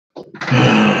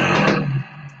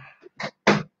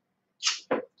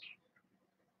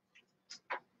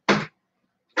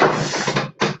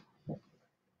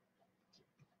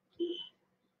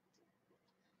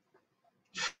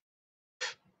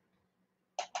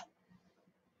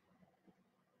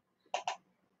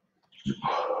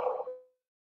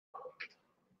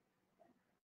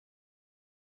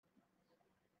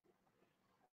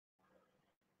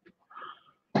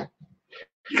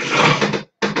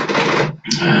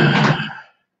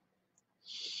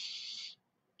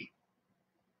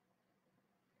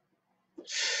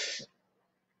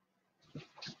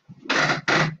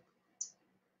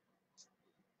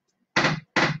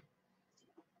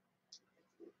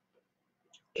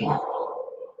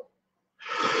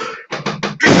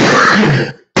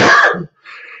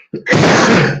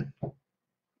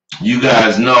You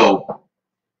guys know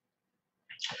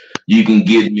you can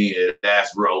get me at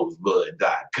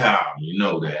that'srosebud.com. You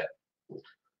know that.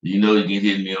 You know you can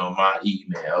hit me on my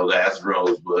email,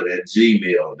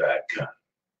 that'srosebud@gmail.com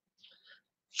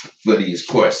for these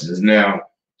questions. Now,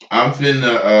 I'm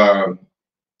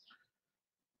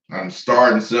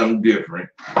starting something different.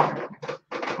 I'm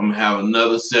gonna have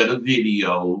another set of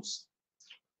videos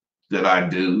that I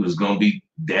do. It's gonna be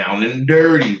down and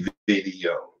dirty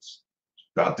videos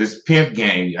about this pimp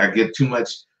game. I get too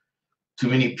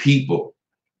many people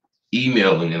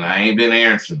emailing and I ain't been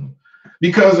answering them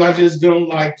because I just don't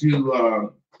like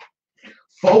to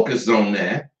focus on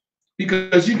that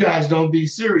because you guys don't be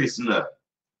serious enough.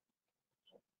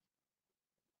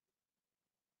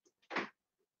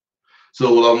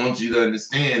 So what I want you to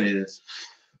understand is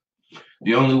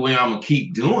the only way I'm gonna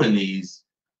keep doing these,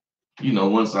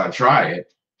 once I try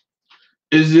it,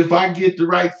 is if I get the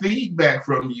right feedback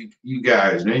from you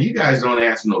guys, man. You guys don't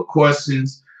ask no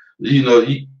questions. You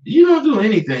don't do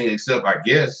anything except, I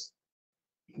guess,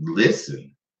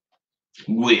 listen,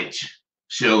 which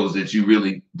shows that you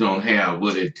really don't have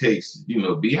what it takes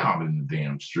to, be out in the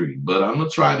damn street. But I'm gonna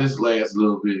try this last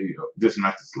little video.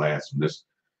 Not this last one.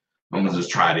 I'm gonna just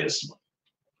try this one.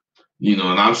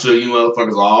 And I'm sure you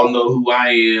motherfuckers all know who I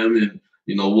am and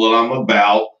what I'm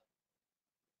about.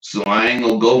 So I ain't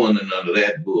gonna go into none of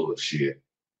that bullshit.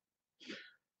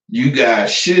 You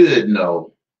guys should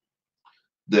know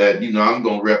that, I'm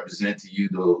gonna represent to you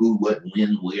the who, what,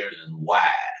 when, where, and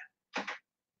why.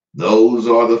 Those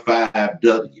are the 5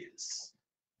 W's.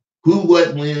 Who,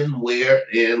 what, when, where,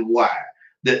 and why.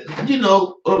 That,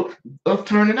 of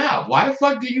turning out. Why the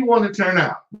fuck do you want to turn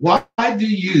out? Why do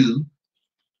you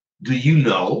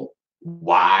know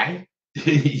why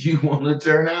you want to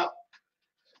turn out?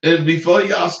 And before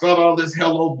y'all start all this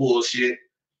hello bullshit,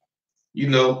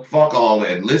 fuck all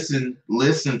that. Listen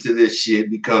to this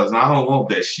shit because I don't want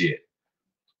that shit.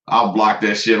 I'll block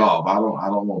that shit off. I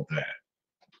don't want that.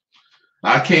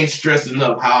 I can't stress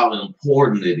enough how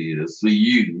important it is for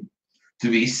you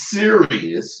to be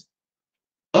serious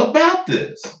about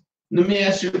this. Let me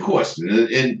ask you a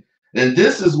question. And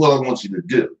this is what I want you to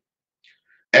do.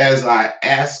 As I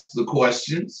ask the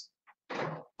questions,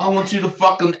 I want you to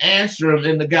fucking answer them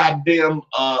in the goddamn,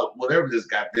 whatever this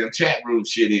goddamn chat room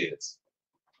shit is.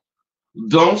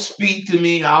 Don't speak to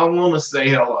me. I don't want to say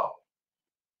hello.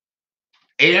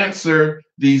 Answer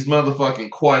these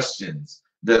motherfucking questions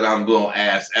that I'm going to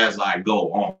ask as I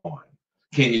go on.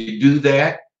 Can you do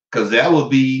that? Because that would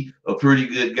be a pretty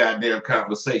good goddamn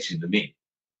conversation to me.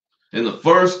 And the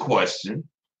first question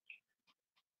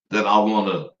that I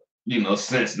want to,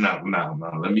 since now,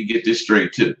 let me get this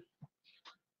straight too.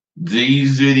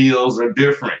 These videos are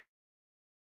different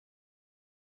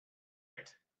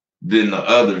than the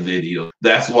other videos.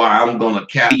 That's why I'm going to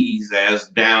count these as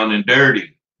down and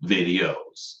dirty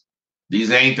videos.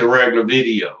 These ain't the regular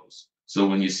videos. So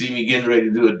when you see me getting ready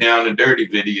to do a down and dirty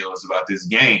video, it's about this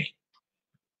game.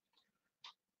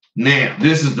 Now,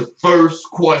 this is the first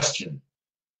question.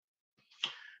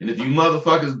 And if you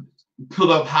motherfuckers put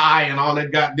up high and all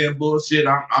that goddamn bullshit,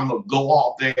 I'm going to go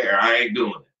off there. I ain't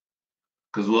doing it.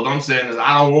 Because what I'm saying is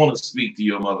I don't want to speak to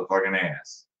your motherfucking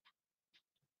ass.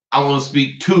 I want to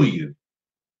speak to you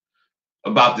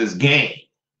about this game.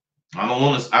 I don't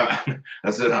want to,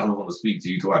 I said I don't want to speak to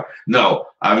you twice. No,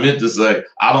 I meant to say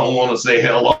I don't want to say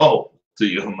hello to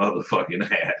your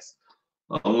motherfucking ass.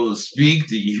 I want to speak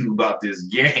to you about this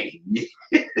game.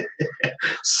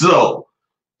 So,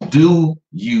 do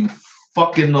you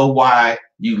fucking know why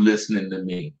you listening to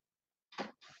me?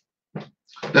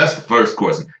 That's the first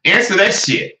question. Answer that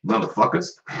shit, motherfuckers.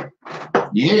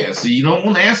 Yeah, see, you don't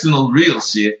want to answer no real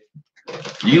shit.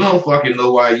 You don't fucking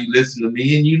know why you listen to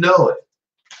me, and you know it.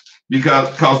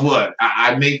 Because what?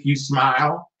 I make you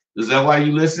smile? Is that why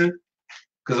you listen?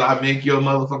 Because I make your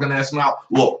motherfucking ass smile?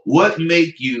 Well, what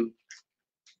make you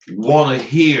want to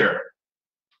hear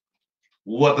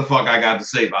what the fuck I got to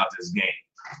say about this game?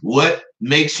 What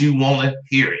makes you want to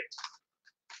hear it?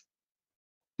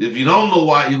 If you don't know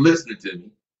why you're listening to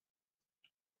me,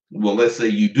 well, let's say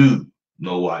you do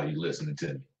know why you're listening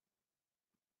to me.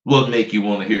 What make you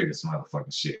want to hear this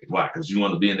motherfucking shit? Why? Because you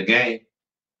want to be in the game?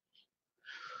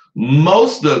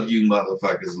 Most of you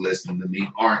motherfuckers listening to me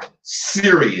aren't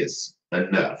serious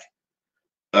enough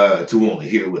to want to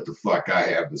hear what the fuck I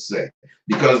have to say.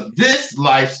 Because this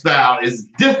lifestyle is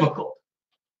difficult.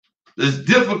 It's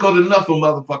difficult enough for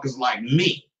motherfuckers like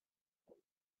me.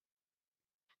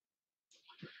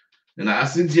 And I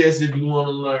suggest if you want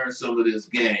to learn some of this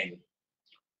game,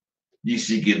 you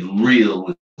should get real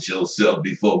with yourself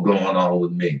before going on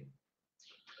with me.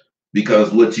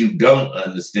 Because what you don't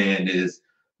understand is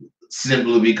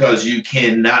simply because you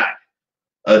cannot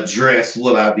address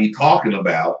what I be talking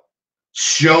about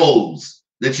shows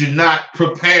that you're not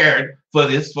prepared for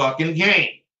this fucking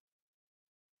game.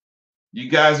 You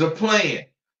guys are playing.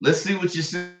 Let's see what you're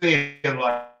saying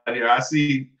right here. I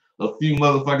see a few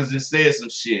motherfuckers that said some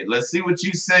shit. Let's see what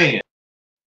you're saying.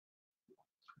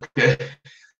 Okay.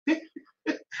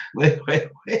 wait.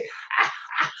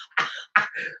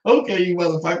 Okay, you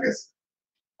motherfuckers.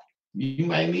 You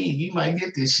might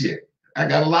get this shit. I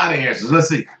got a lot of answers. Let's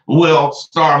see. Well,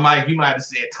 Star Mike, you might have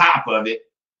said top of it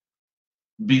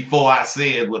before I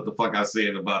said what the fuck I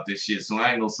said about this shit. So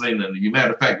I ain't gonna say nothing to you.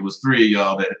 Matter of fact, it was 3 of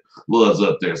y'all that was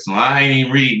up there. So I ain't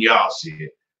even reading y'all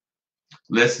shit.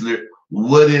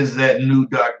 What is that new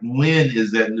when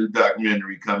is that new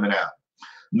documentary coming out?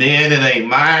 Man, it ain't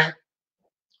mine.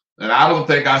 And I don't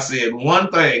think I said one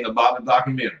thing about the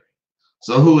documentary.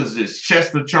 So who is this?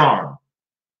 Chester Charm.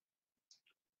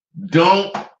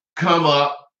 Don't come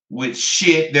up with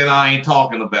shit that I ain't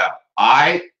talking about. All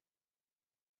right?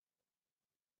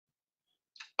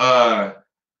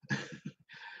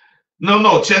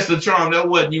 No, Chester Charm, that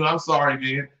wasn't you. I'm sorry,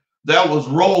 man. That was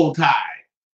Roll Tide.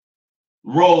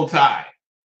 Roll Tide.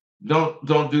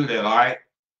 Don't do that, all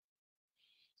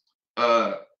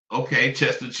right? Okay,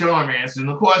 Chester Charm answering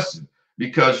the question.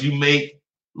 Because you make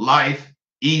life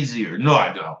easier. No,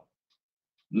 I don't.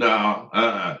 No,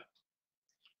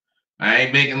 I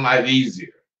ain't making life easier.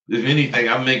 If anything,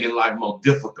 I'm making life more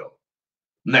difficult.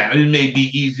 Now, it may be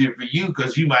easier for you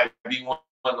because you might be one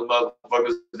of the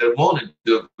motherfuckers that want it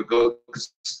difficult.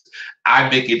 I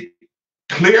make it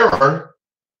clearer,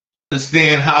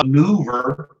 understand how to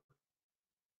maneuver,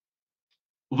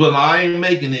 but I ain't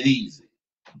making it easy.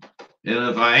 And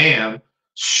if I am,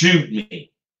 shoot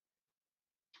me.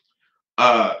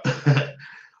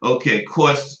 Okay,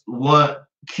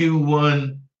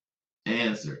 Q1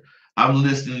 answer. I'm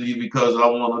listening to you because I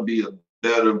want to be a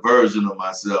better version of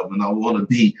myself and I want to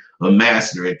be a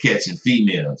master at catching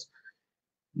females.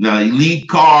 Now, Elite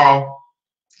Carl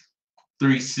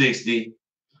 360,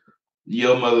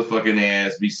 your motherfucking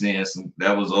ass be saying some,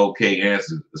 that was okay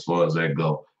answer as far as that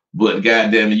go. But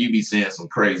goddamn it, you be saying some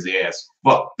crazy ass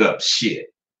fucked up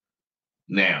shit.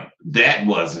 Now, that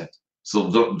wasn't. So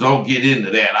don't get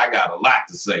into that. I got a lot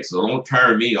to say, so don't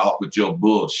turn me off with your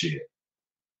bullshit.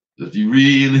 If you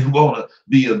really want to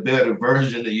be a better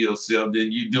version of yourself,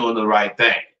 then you're doing the right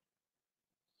thing.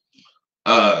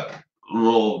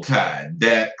 Roll Tide,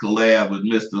 that collab with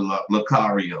Mr.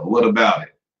 Lucario. What about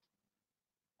it?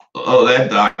 Oh,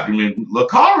 that document.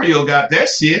 Lucario got that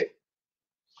shit.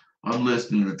 I'm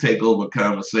listening to Takeover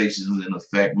Conversations and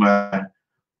affect my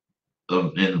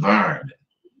environment.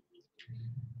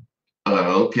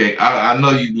 Okay, I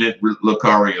know you meant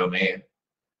Lucario, man.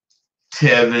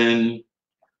 Tevin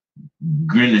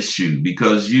Grinishoe,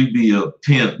 because you be a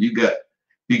pimp,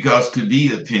 because to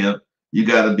be a pimp, you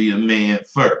got to be a man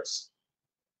first.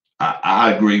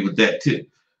 I agree with that too.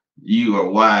 You are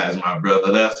wise, my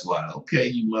brother. That's why. Okay,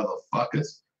 you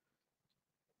motherfuckers.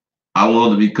 I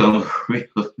want to become a real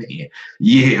man.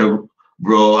 Yeah,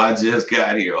 bro, I just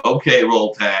got here. Okay,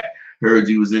 Roll Tide. Heard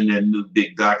you was in that new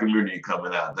big documentary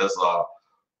coming out. That's all.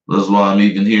 That's why I'm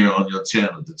even here on your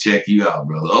channel to check you out,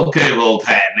 brother. Okay, Roll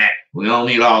Tide now. We don't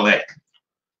need all that.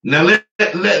 Now let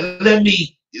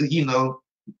me,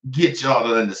 get y'all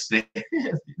to understand.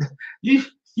 you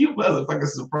motherfuckers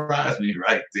surprised me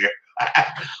right there.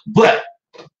 But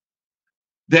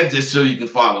that just so you can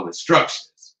follow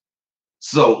instructions.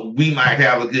 So we might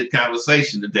have a good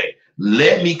conversation today.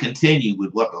 Let me continue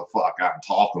with what the fuck I'm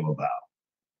talking about.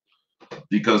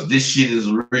 Because this shit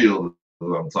is real,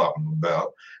 what I'm talking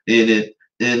about. And it,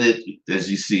 as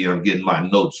you see, I'm getting my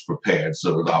notes prepared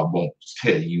so that I won't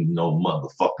tell you no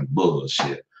motherfucking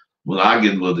bullshit. When I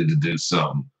get ready to do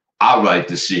something, I write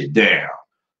the shit down.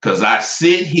 Because I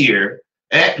sit here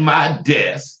at my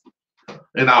desk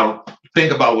and I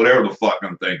think about whatever the fuck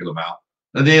I'm thinking about.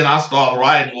 And then I start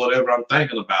writing whatever I'm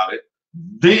thinking about it.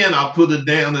 Then I put it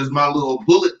down as my little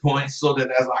bullet points so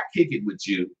that as I kick it with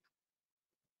you,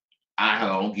 I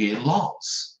don't get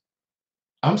lost.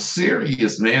 I'm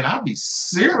serious, man. I'll be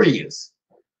serious.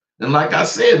 And like I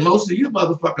said, most of you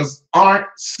motherfuckers aren't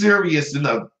serious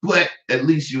enough, but at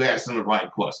least you asking the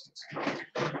right questions.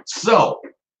 So,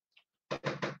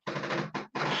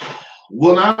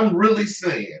 what I'm really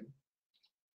saying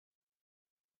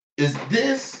is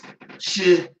this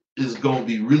shit is going to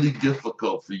be really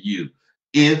difficult for you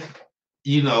if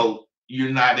you're not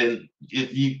you're not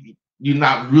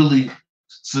really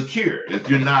secure, if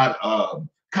you're not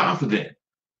confident.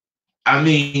 I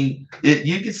mean,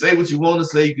 you can say what you want to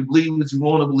say, you can believe what you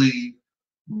want to believe,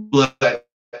 but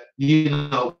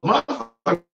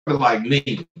motherfuckers like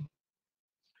me,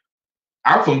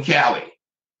 I'm from Cali,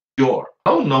 New York.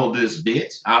 I don't know this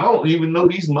bitch. I don't even know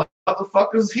these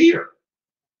motherfuckers here.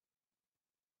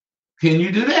 Can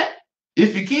you do that?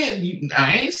 If you can't,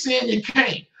 I ain't saying you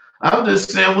can't. I'm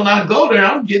just saying when I go there,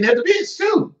 I'm getting at the bitch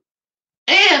too.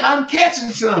 And I'm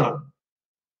catching some.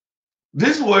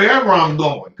 This is wherever I'm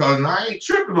going, because I ain't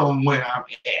tripping on where I'm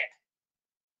at.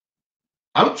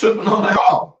 I'm tripping on it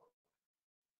all.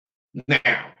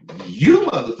 Now, you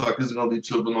motherfuckers are going to be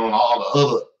tripping on all the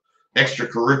other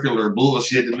extracurricular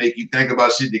bullshit to make you think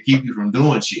about shit to keep you from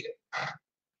doing shit.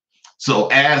 So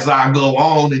as I go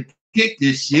on and kick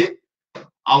this shit,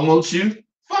 I want you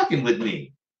fucking with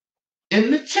me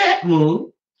in the chat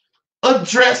room,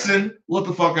 addressing what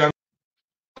the fuck I'm.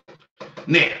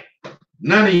 Now,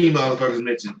 none of you motherfuckers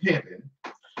mentioned pimping,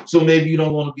 so maybe you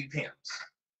don't want to be pimps.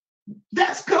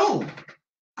 That's cool. A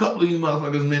couple of you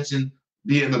motherfuckers mentioned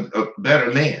being a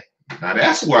better man. Now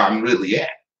that's where I'm really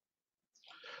at.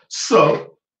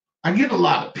 So I get a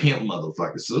lot of pimp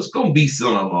motherfuckers, so it's gonna be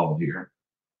some on here.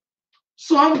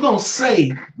 So I'm gonna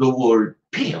say the word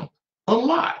pimp a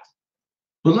lot.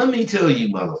 But let me tell you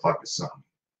motherfuckers something.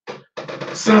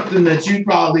 Something that you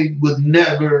probably would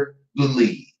never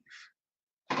believe.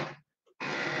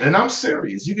 And I'm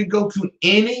serious. You can go to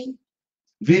any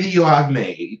video I've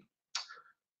made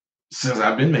since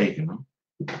I've been making them,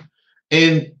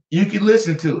 and you can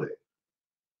listen to it.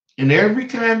 And every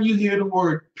time you hear the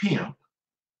word pimp,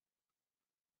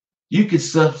 you can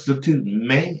substitute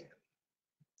man.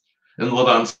 And what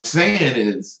I'm saying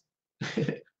is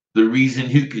the reason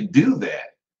you could do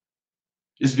that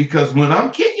is because when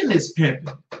I'm kicking this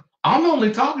pimping, I'm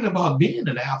only talking about being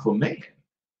an alpha man.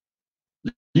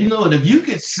 And if you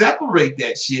could separate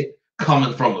that shit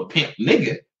coming from a pimp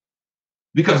nigga,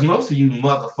 because most of you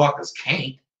motherfuckers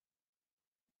can't.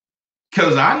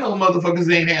 Because I know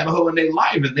motherfuckers ain't had a hoe in their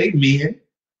life and they men.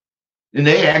 And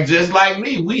they act just like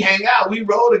me. We hang out, we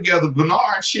roll together.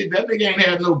 Bernard, shit, that nigga ain't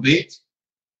had no bitch.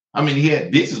 I mean, he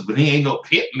had bitches, but he ain't no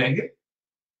pimp nigga.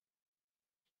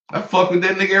 I fuck with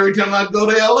that nigga every time I go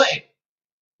to LA.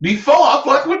 Before I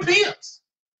fuck with pimps.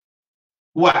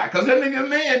 Why? Because that nigga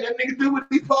man, that nigga do what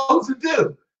he's supposed to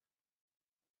do.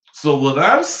 So what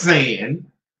I'm saying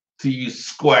to you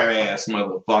square ass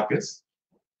motherfuckers,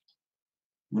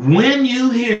 when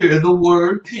you hear the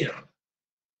word pimp,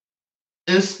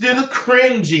 instead of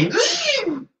cringing,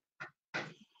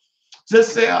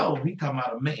 just say, oh, he come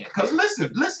out of man. Because listen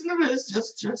to this,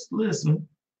 just listen.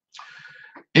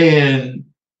 And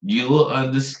you will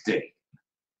understand.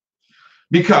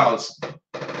 Because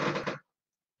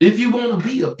if you want to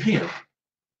be a pimp,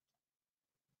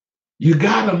 you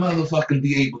gotta motherfucking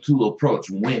be able to approach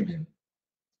women.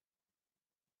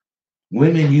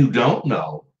 Women you don't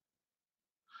know.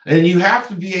 And you have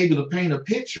to be able to paint a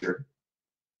picture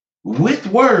with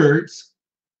words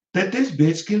that this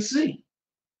bitch can see.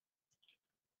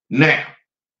 Now,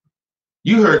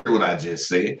 you heard what I just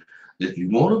said. If you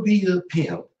want to be a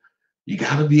pimp, you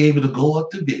got to be able to go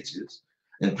up to bitches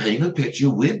and paint a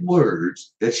picture with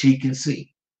words that she can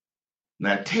see.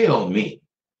 Now, tell me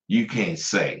you can't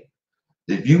say.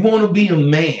 If you want to be a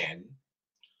man,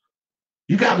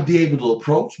 you got to be able to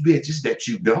approach bitches that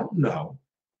you don't know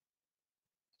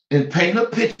and paint a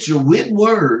picture with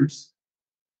words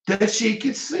that she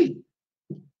can see.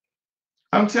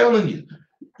 I'm telling you,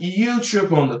 you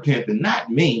trip on the pimping, not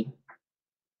me.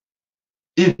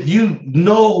 If you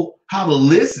know how to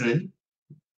listen,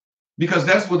 because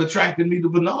that's what attracted me to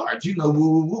Bernard. Woo,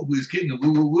 woo, woo, we was kidding,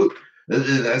 woo, woo, woo.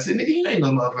 I said, nigga, you ain't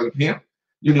no motherfucking pimp.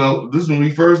 This is when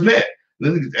we first met.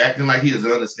 Then he's acting like he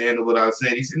doesn't understand what I was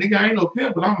saying. He said, nigga, I ain't no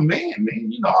pimp, but I'm a man,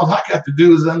 man. All I got to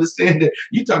do is understand that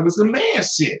you talking some man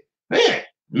shit.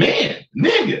 Man,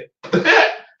 nigga.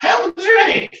 Have a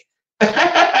drink.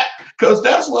 Because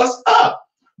that's what's up.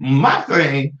 My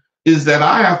thing is that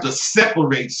I have to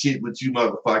separate shit with you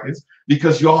motherfuckers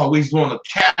because you always want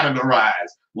to categorize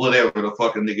whatever the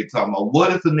fuck a nigga talking about.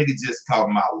 What if a nigga just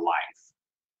talking about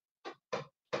life?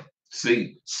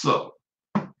 See, so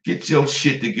get your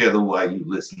shit together while you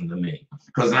listen to me,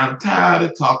 because I'm tired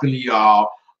of talking to y'all.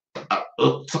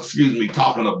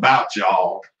 Talking about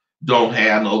y'all don't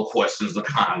have no questions or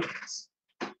comments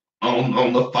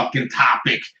on the fucking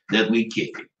topic that we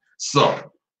kicking.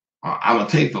 So I'm gonna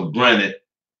take for granted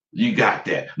you got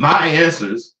that. My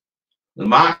answers,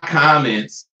 my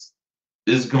comments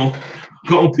is gonna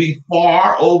be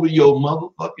far over your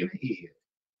motherfucking head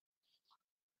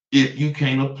if you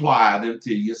can't apply them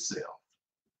to yourself.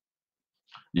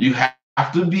 You have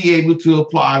to be able to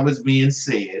apply what's being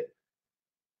said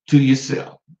to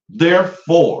yourself.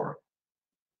 Therefore,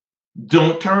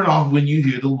 don't turn off when you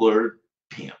hear the word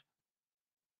pimp.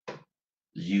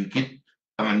 You can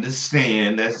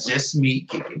understand that's just me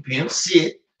kicking pimp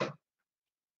shit.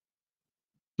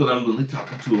 But I'm really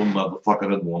talking to a motherfucker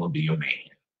that want to be a man.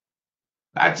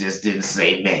 I just didn't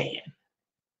say man.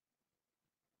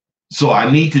 So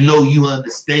I need to know you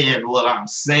understand what I'm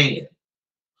saying,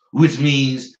 which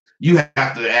means you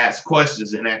have to ask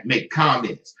questions and make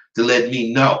comments to let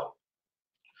me know.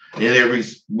 And every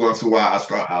once in a while,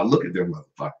 I'll look at them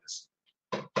motherfuckers,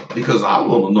 because I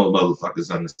want to know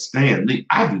motherfuckers understand me.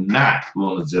 I do not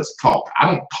want to just talk. I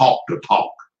don't talk to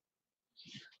talk.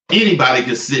 Anybody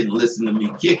can sit and listen to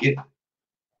me kick it,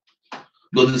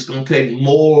 but it's going to take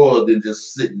more than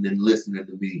just sitting and listening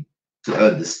to me to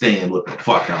understand what the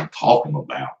fuck I'm talking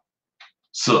about.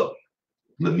 So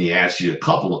let me ask you a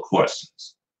couple of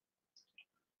questions.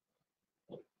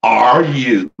 Are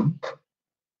you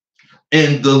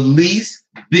in the least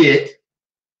bit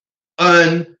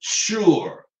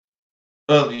unsure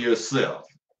of yourself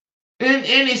in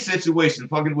any situation?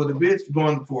 Fucking with a bitch,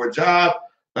 going for a job,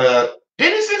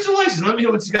 any situation. Let me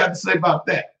hear what you got to say about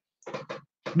that.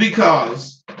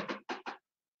 Because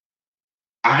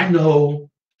I know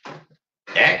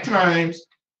at times,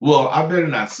 well, I better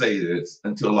not say this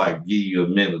until I give you a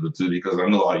minute or two, because I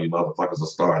know all you motherfuckers will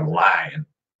start lying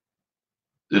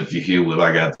if you hear what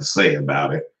I got to say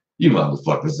about it. You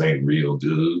motherfuckers ain't real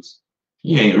dudes.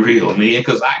 You ain't real men,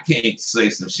 because I can't say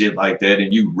some shit like that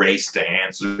and you race to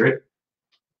answer it.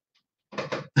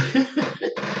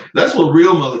 That's what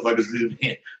real motherfuckers do,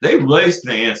 man. They race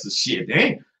to answer shit. They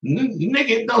ain't,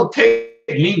 nigga, don't take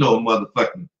me no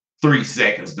motherfucking 3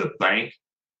 seconds to think.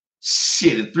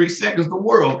 Shit, in 3 seconds, the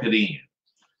world could end.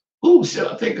 Ooh, shit,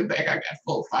 I'll take it back. I got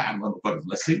 4, 5 motherfuckers.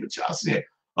 Let's see what y'all said.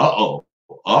 Uh-oh.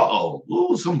 Uh-oh.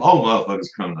 Ooh, some more motherfuckers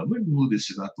coming up. Let me move this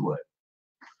shit out the way.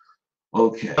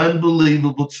 Okay.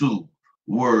 Unbelievable truth.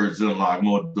 Words unlock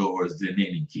more doors than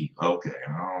any key. Okay.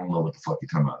 I don't know what the fuck you're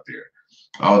talking about there.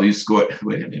 All these square.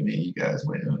 Wait a minute, man. You guys,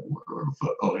 wait a minute. Where the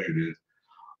fuck? Oh, there it is.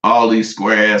 All these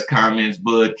square ass comments,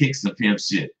 bud, kicks and pimp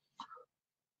shit.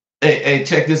 Hey,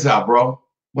 check this out, bro.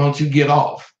 Why don't you get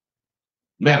off?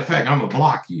 Matter of fact, I'm gonna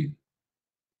block you.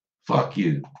 Fuck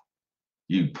you.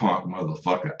 You punk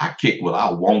motherfucker. I kick what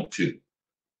I want to.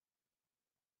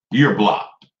 You're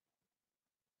blocked.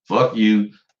 Fuck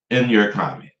you in your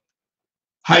comment.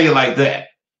 How you like that?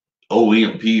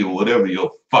 OMP or whatever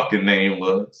your fucking name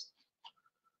was.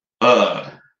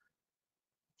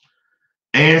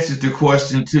 Answer to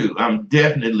question 2. I'm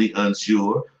definitely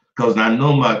unsure, because I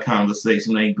know my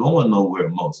conversation ain't going nowhere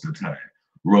most of the time.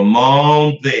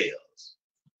 Ramon Bales.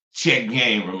 Check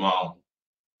game, Ramon.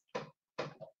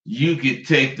 You could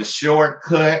take the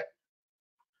shortcut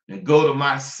and go to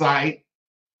my site.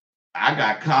 I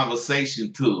got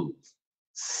conversation tools,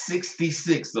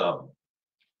 66 of them.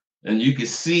 And you can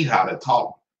see how to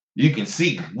talk. You can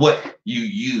see what you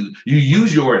use. You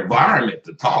use your environment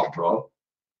to talk, bro.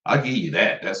 I'll give you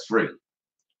that. That's free.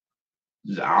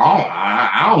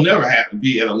 I'll never have to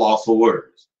be at a loss for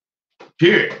words.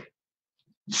 Period.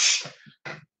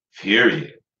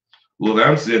 Period. Well,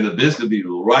 I'm saying the bitch could be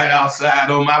right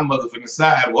outside on my motherfucking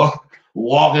sidewalk,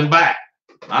 walking by.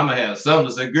 I'm gonna have something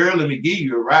to say, girl, let me give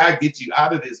you a ride, get you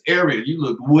out of this area. You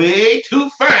look way too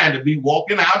fine to be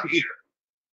walking out here.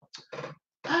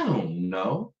 I don't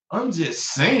know. I'm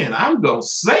just saying, I'm gonna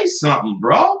say something,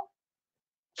 bro.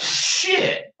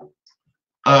 Shit.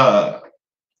 Where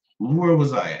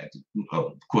was I at?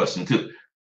 Oh, question 2.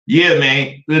 Yeah,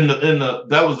 man.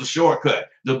 That was a shortcut.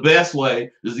 The best way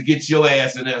is to get your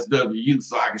ass in SWU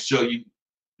so I can show you,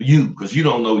 because you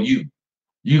don't know you.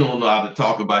 You don't know how to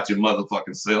talk about your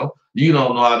motherfucking self. You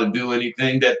don't know how to do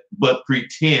anything but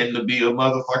pretend to be a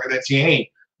motherfucker that you ain't.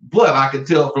 But I can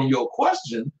tell from your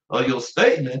question or your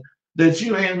statement that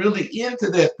you ain't really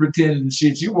into that pretending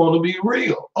shit. You want to be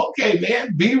real. Okay,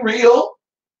 man, be real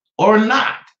or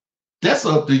not. That's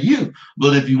up to you.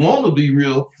 But if you want to be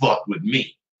real, fuck with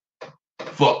me.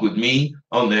 Fuck with me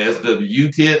on the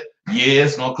SWU tip. Yeah,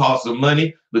 it's gonna cost some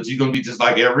money, but you're gonna be just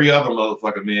like every other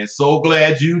motherfucker, man. So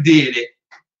glad you did it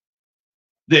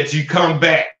that you come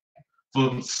back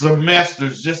for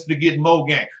semesters just to get more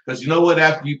game. Because you know what?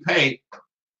 After you pay,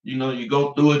 you know, you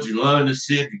go through it, you learn the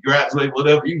shit, you graduate,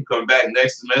 whatever, you can come back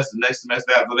next semester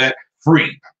after that,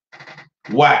 free.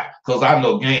 Why? Because I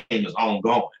know game is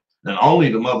ongoing. And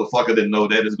only the motherfucker that know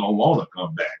that is gonna want to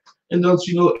come back. And don't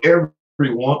you know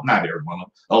everyone, not everyone,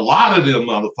 a lot of them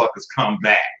motherfuckers come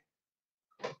back.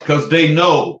 Because they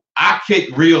know I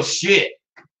kick real shit.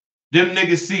 Them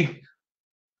niggas see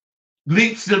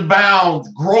leaps and bounds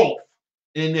growth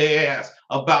in their ass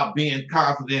about being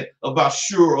confident, about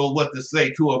sure of what to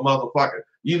say to a motherfucker.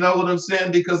 You know what I'm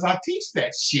saying? Because I teach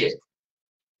that shit.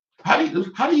 How do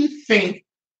you think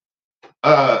you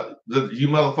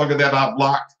motherfucker that I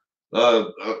blocked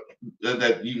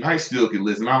that you might still can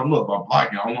listen? I don't know if I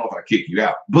block you. I don't know if I kick you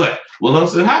out. But well, I'm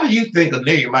saying, how do you think a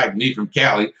nigga like me from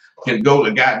Cali can go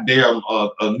to goddamn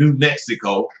New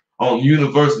Mexico on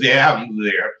University Avenue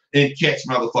there and catch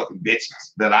motherfucking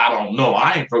bitches that I don't know?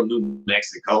 I ain't from New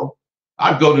Mexico.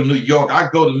 I go to New York. I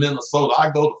go to Minnesota.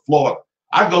 I go to Florida.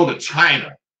 I go to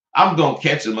China. I'm gonna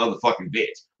catch a motherfucking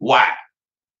bitch. Why?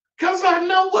 Because I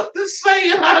know what to say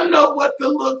and I know what to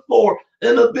look for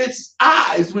in a bitch's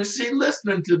eyes when she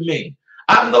listening to me.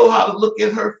 I know how to look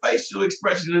at her facial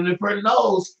expression and if her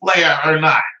nose flare or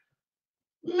not.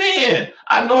 Man,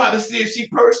 I know how to see if she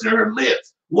pursing her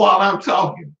lips while I'm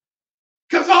talking.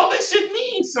 Because all that shit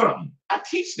means something. I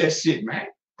teach that shit, man.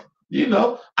 You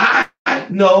know, I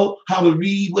know how to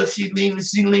read what she leaning.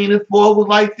 She leaning forward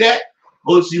like that,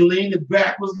 or she leaning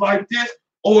backwards like this,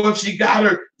 or if she got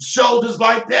her shoulders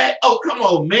like that. Oh, come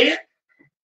on, man.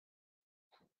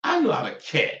 I know how to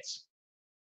catch.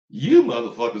 You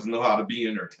motherfuckers know how to be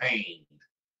entertained.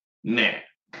 Now,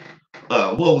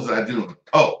 what was I doing?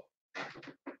 Oh,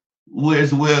 where's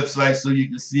the website so you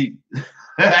can see?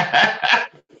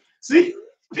 See,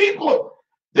 people,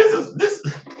 this is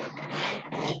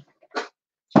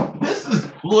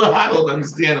what I don't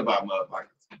understand about motherfuckers.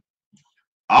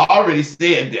 I already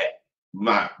said that,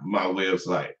 my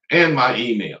website and my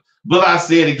email. But I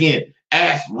say it again,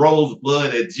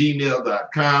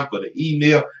 askrosebud@gmail.com for the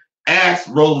email.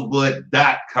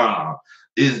 askrosebud.com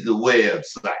is the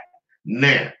website.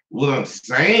 Now, what I'm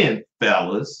saying,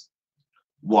 fellas,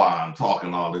 while I'm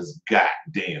talking all this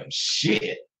goddamn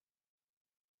shit,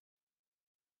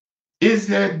 is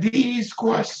that these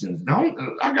questions,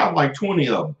 I got like 20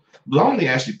 of them, but I only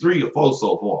asked you 3 or 4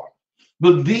 so far.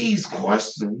 But these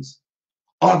questions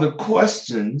are the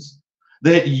questions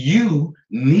that you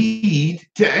need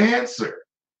to answer.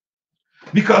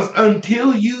 Because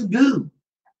until you do,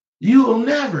 you will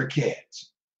never catch.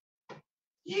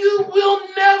 You will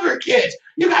never catch.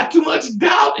 You got too much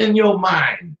doubt in your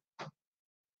mind.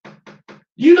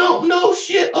 You don't know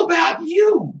shit about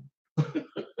you.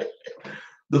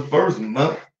 The first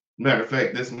month, matter of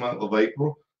fact, this month of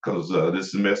April, because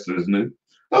this semester is new,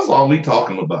 that's all we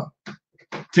talking about.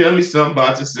 Tell me something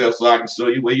about yourself so I can show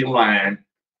you where you're lying.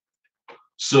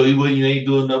 Show you where you ain't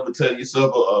doing nothing, tell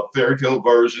yourself a fairy tale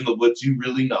version of what you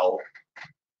really know.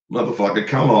 Motherfucker,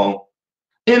 come on.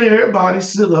 And everybody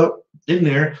sit up in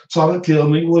there trying to tell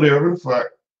me whatever the fuck.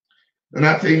 And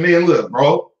I think, man, look,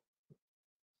 bro,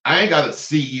 I ain't got to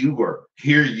see you or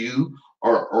hear you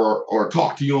or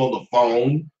talk to you on the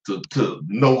phone to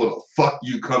know where the fuck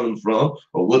you coming from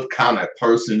or what kind of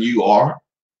person you are.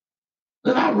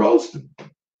 Then I roast them.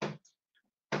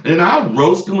 And I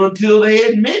roast them until they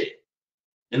admit it.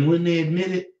 And when they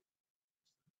admit it,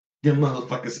 them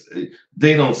motherfuckers,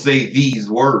 they don't say these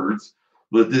words,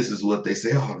 but this is what they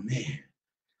say. Oh, man,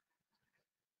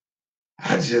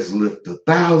 I just lifted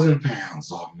 1,000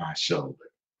 pounds off my shoulder.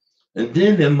 And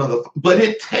then them motherfuckers, but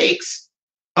it takes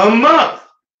a month.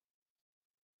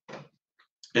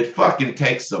 It fucking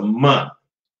takes a month.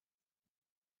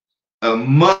 A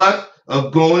month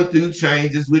of going through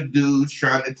changes with dudes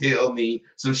trying to tell me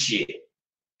some shit.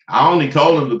 I only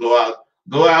told them to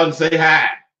go out and say hi.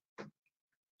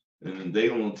 And they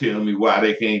won't tell me why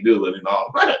they can't do it and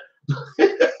all.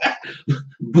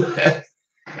 But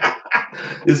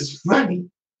it's funny.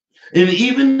 And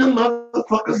even the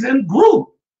motherfuckers in group,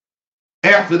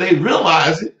 after they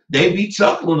realize it, they be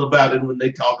chuckling about it when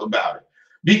they talk about it.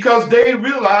 Because they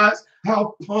realize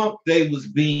how pumped they was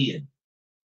being.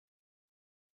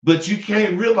 But you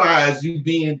can't realize you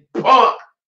being punked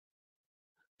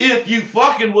if you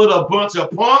fucking with a bunch of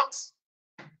punks.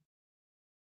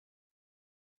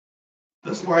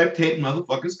 That's why it take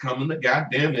motherfuckers coming to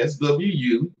goddamn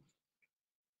SWU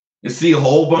and see a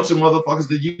whole bunch of motherfuckers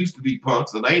that used to be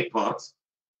punks and ain't punks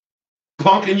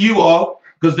punking you off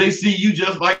because they see you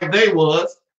just like they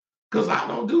was. Because I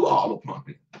don't do all the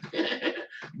punking.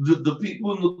 the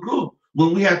people in the group,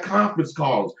 when we have conference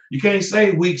calls, you can't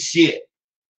say weak shit.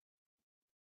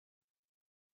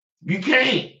 You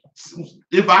can't.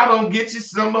 If I don't get you,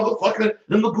 some motherfucker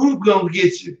in the group gonna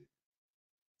get you.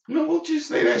 Man, what you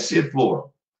say that shit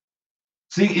for?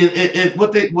 See, and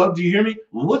what do you hear me?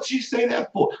 What you say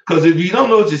that for? Because if you don't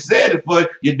know what you said it for,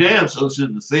 you damn sure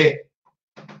shouldn't have said it.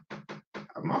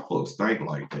 My folks think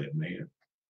like that, man.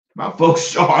 My folks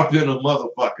sharp in a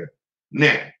motherfucker.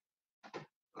 Now,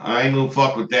 I ain't gonna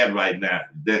fuck with that right now.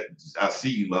 That I see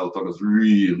you motherfuckers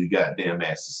really goddamn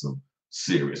asking some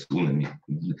serious,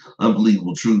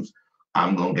 unbelievable truths.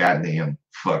 I'm gonna goddamn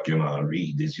fucking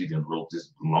read this. You can wrote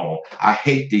this long. I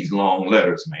hate these long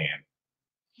letters, man.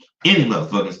 Any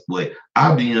motherfucking way.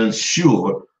 I'd be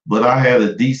unsure, but I had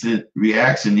a decent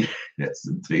reaction. That's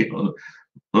the thing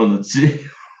on the chick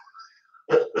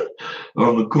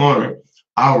on the corner.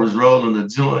 I was rolling a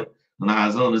joint and I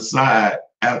was on the side.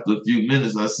 After a few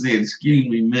minutes, I said, "Excuse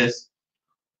me, miss."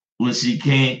 When she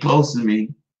came close to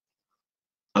me,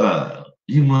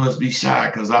 you must be shy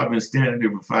because I've been standing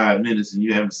here for 5 minutes and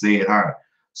you haven't said hi.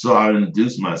 So I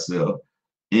introduced myself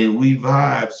and we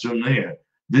vibed from there.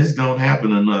 This don't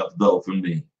happen enough though for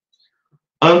me.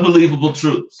 Unbelievable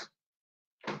truths.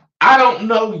 I don't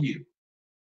know you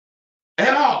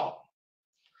at all,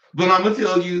 but I'm gonna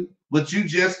tell you what you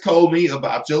just told me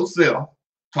about yourself,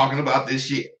 talking about this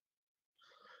shit.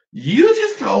 You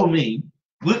just told me,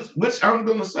 which I'm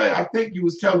gonna say, I think you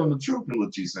was telling the truth in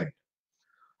what you saying.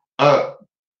 And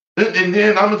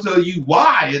then I'm gonna tell you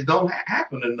why it don't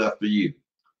happen enough for you.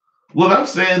 What I'm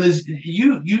saying is,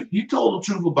 you told the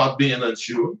truth about being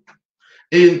unsure,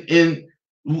 and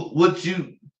what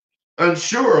you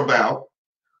unsure about,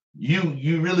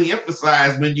 you really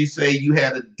emphasize when you say you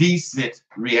had a decent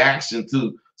reaction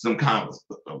to some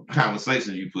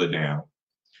conversation you put down,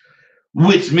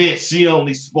 which meant she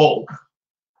only spoke.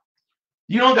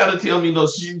 You don't got to tell me no,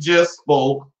 she just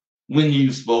spoke when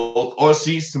you spoke, or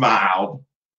she smiled.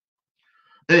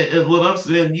 And what I'm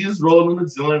saying, you was rolling the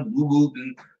joint,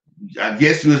 and I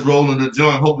guess you was rolling the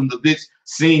joint, hoping the bitch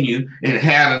seen you and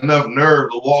had enough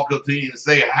nerve to walk up to you and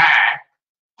say hi.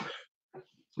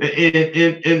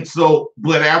 And so,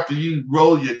 but after you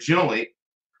roll your joint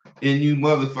and you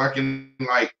motherfucking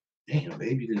like, damn,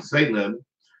 baby didn't say nothing.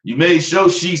 You made sure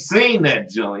she seen that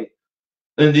joint,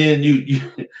 and then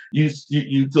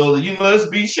you told her you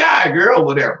must be shy, girl,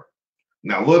 whatever.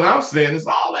 Now, what I'm saying is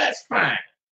all that's fine.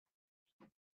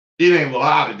 It ain't what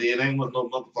I did. It ain't what no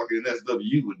motherfucking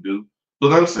SW would do.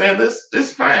 But I'm saying this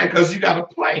it's fine because you got a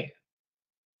plan.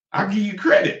 I give you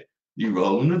credit. You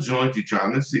rolling the joint, you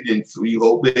trying to sit in, so you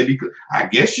hope, baby. I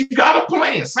guess you got a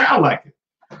plan. Sound like it.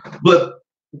 But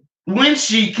when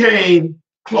she came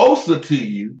closer to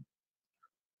you,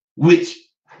 which,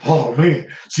 oh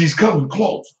man, she's coming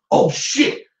close. Oh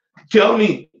shit. Tell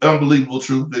me unbelievable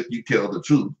truth if you tell the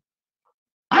truth.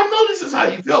 I know this is how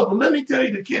you felt, but let me tell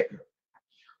you the kicker.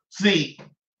 See,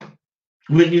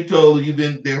 when you told her you've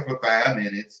been there for 5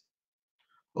 minutes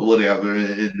or whatever,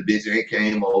 and the bitch ain't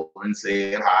came over and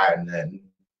said hi and nothing.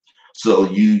 So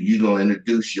you gonna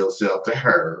introduce yourself to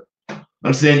her.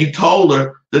 I'm saying you told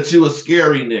her that you a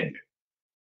scary nigga.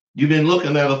 You've been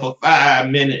looking at her for 5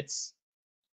 minutes.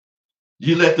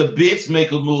 You let the bitch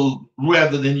make a move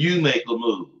rather than you make a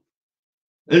move.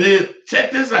 And then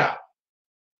check this out.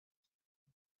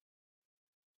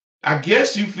 I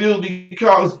guess you feel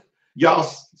because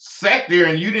y'all sat there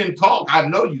and you didn't talk. I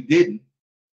know you didn't.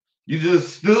 You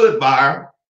just stood by her.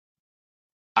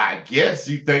 I guess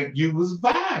you think you was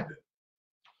vibing.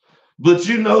 But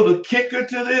you know the kicker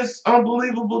to this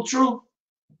unbelievable truth?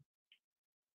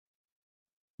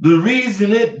 The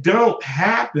reason it don't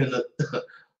happen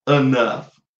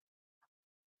enough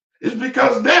is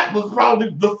because that was probably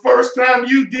the first time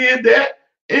you did that,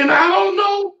 and I don't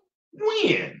know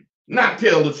when. Not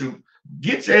tell the truth.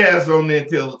 Get your ass on there and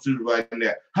tell the truth right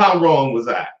now. How wrong was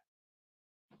I?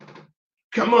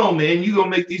 Come on, man. You gonna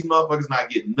make these motherfuckers not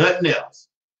get nothing else.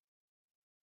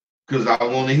 Because I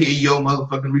want to hear your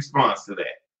motherfucking response to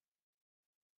that.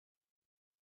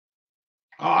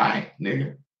 All right,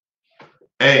 nigga.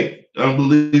 Hey,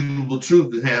 unbelievable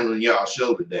truth is handling y'all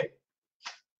show today.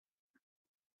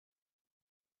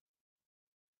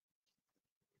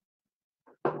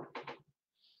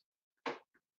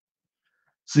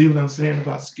 See what I'm saying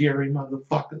about scary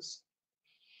motherfuckers?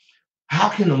 How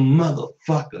can a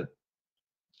motherfucker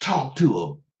talk to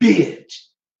a bitch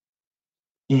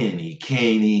and he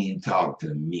can't even talk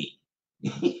to me?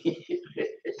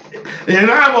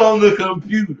 And I'm on the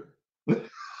computer.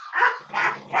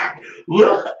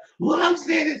 What I'm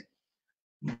saying is,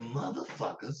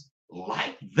 motherfuckers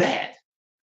like that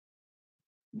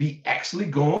be actually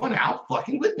going out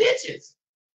fucking with bitches.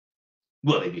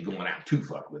 Well, they be going out to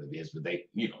fuck with a bitch, but they,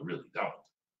 really don't.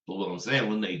 But what I'm saying,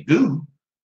 when they do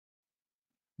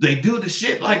the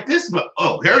shit like this. But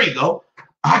oh, here you go.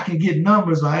 I can get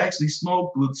numbers. I actually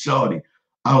smoked with Shawty.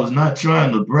 I was not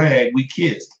trying to brag. We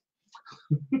kissed.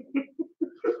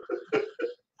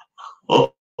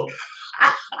 Oh,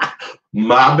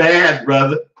 my bad,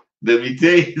 brother. Let me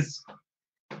tell you.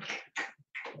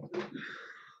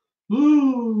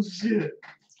 Oh shit.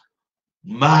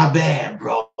 My bad,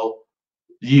 bro.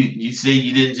 You say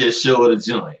you didn't just show her the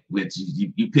joint, which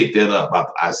you picked that up.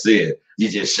 I said you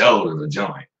just showed her the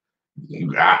joint.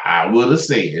 I would have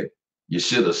said you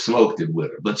should have smoked it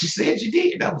with her, but you said you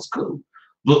did. That was cool.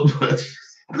 But listen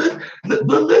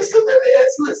to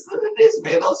this. Listen to this,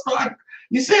 man. Don't start.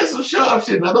 You said some sharp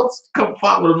shit. Now don't come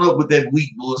following up with that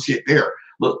weak bullshit there.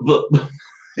 But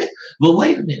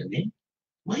wait a minute, man.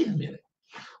 Wait a minute.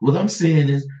 What I'm saying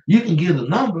is you can get a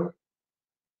number,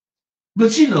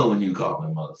 but when you call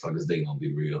them motherfuckers, they gonna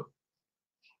be real.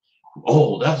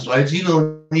 Oh, that's right.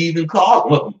 You even call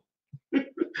them.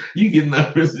 You get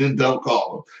numbers and don't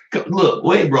call them. Look,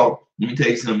 wait, bro. Let me tell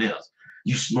you something else.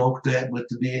 You smoke that with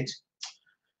the bitch,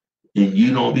 and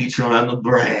you don't be trying to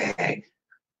brag,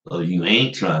 or you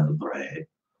ain't trying to brag,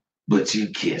 but you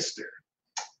kissed her.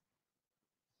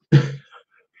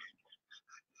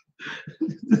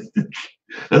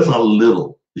 That's how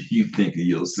little you think of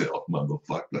yourself,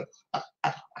 motherfucker.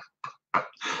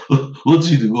 What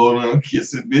you do going around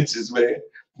kissing bitches, man?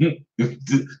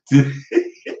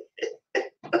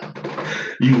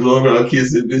 You go around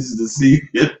kissing bitches to see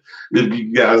if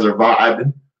you guys are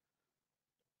vibing.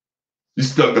 You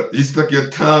stuck your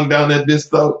tongue down that bitch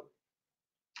throat?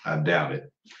 I doubt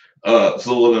it.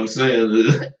 So what I'm saying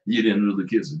is you didn't really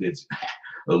kiss a bitch.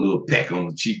 A little peck on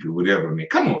the cheek or whatever, man.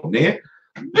 Come on, man.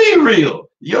 Be real.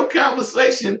 Your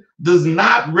conversation does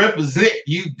not represent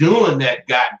you doing that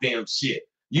goddamn shit.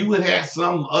 You would have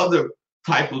some other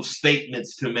type of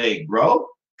statements to make, bro.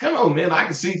 Come on, man. I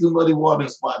can see through muddy water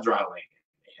and spot dry land,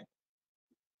 man.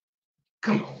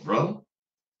 Come on, bro.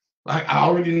 I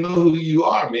already know who you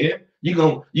are, man. You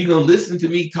gonna listen to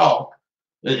me talk,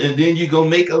 and then you gonna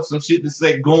make up some shit to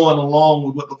say going along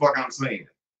with what the fuck I'm saying.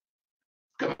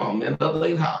 Come on, man. That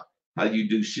ain't how you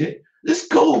do shit. It's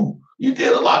cool. You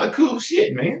did a lot of cool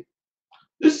shit, man.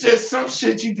 It's just some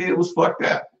shit you did was fucked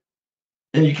up.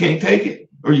 And you can't take it,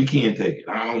 or you can take it.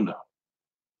 I don't know.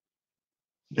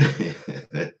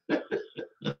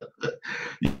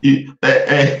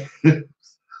 Hey,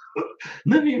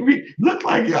 let me read. Look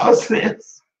like y'all saying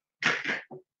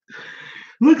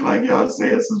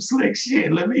some slick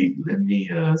shit. Let me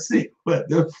see what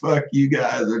the fuck you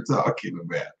guys are talking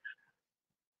about.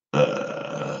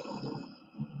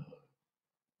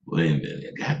 Wait a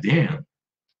minute. Goddamn.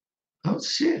 Oh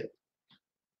shit.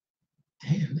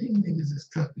 Damn, these niggas is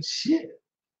talking shit.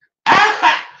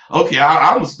 Okay,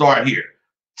 I'm gonna start here.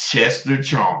 Chester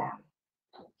Charm.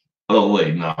 Oh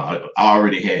wait, no, I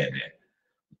already had that.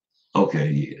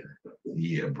 Okay,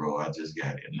 yeah, bro, I just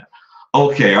got it now.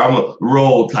 Okay, I'm a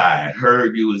Roll Tide.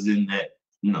 Heard you was in that.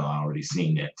 No, I already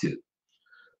seen that too.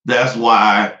 That's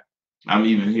why I'm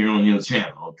even here on your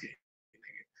channel. Okay,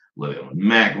 whatever.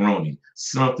 Macaroni.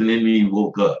 Something in me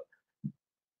woke up.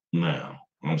 Now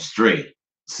I'm straight.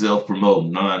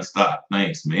 Self-promoting nonstop.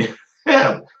 Thanks, man.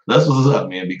 Yeah, that's what's up,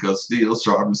 man. Because steel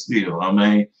sharpens steel. I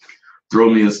mean,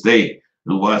 throw me a steak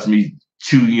to watch me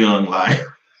chew young life.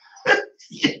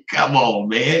 Yeah, come on,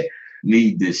 man.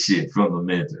 Need this shit from the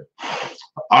mentor.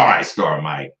 All right, Star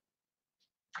Mike.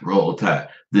 Roll Tide.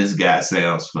 This guy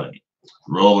sounds funny.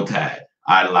 Roll Tide.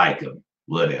 I like him.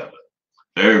 Whatever.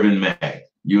 Urban Mac.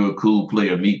 You're a cool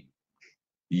player.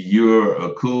 You're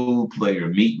a cool player.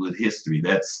 Meet with history.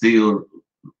 That's still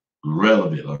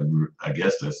relevant. Or I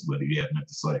guess that's what he had meant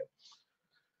to say.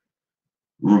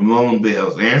 Ramon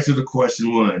Bells. Answer the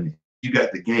question one. You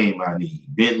got the game I need.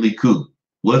 Bentley Coupe.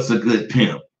 What's a good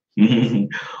pimp?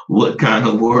 What kind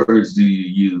of words do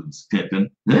you use, pimping?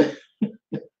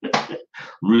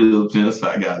 Real pimps,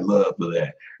 I got love for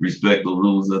that. Respect the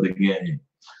rules of the game.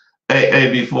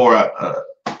 Hey, before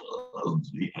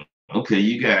okay,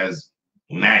 you guys,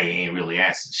 now you ain't really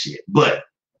asking shit, but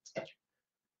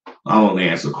I only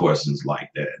answer questions like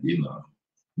that,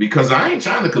 because I ain't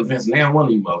trying to convince now one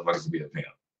of you motherfuckers to be a pimp.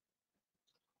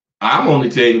 I'm only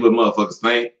telling you what motherfuckers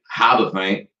think, how to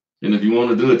think. And if you want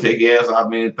to do it, take your ass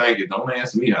out, man, thank you. Don't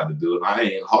ask me how to do it. I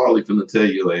ain't hardly finna tell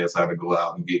your ass how to go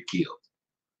out and get killed.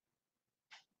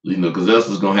 You know, because that's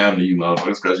what's gonna happen to you,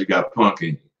 motherfuckers, because you got punk in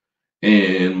you.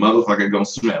 And motherfucker gonna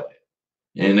smell it.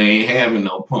 And they ain't having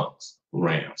no punks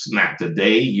around. Not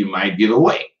today, you might get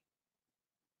away.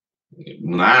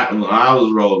 When I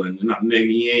was rolling,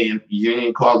 nigga, you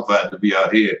ain't qualified to be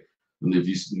out here. And if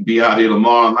you be out here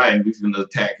tomorrow night, we gonna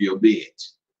attack your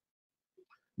bitch.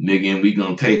 Nigga, and we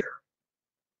gonna take her.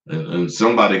 And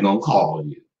somebody gonna call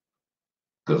you.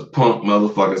 Cause punk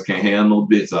motherfuckers can't have no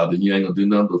bitch out there. You ain't gonna do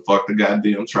nothing but fuck the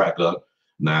goddamn track up.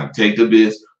 Now take the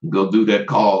bitch, go do that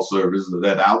call service or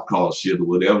that out call shit or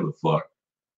whatever the fuck.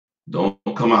 Don't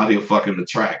come out here fucking the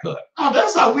track up. Oh,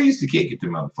 that's how we used to kick it to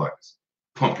motherfuckers.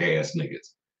 Punk ass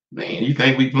niggas. Man, you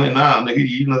think we playing now, nigga?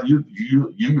 You know, you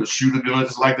can shoot a gun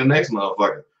just like the next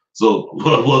motherfucker. So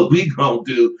what we gonna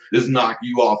do is knock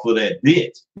you off of that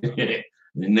bitch.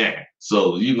 And that.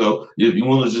 So, you know, if you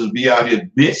want to just be out here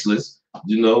bitchless,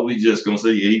 you know, we just gonna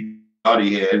say, yeah, he thought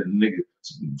he had, and nigga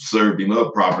served him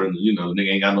up proper, and you know,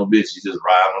 nigga ain't got no bitch, he's just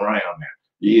riding around now.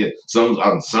 Yeah, some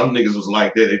niggas was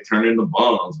like that. They turn into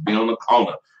bums, be on the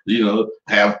corner, you know,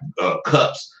 have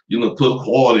cups, you know, put a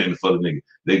quarter in for the nigga.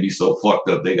 They be so fucked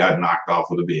up, they got knocked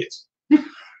off of the bitch.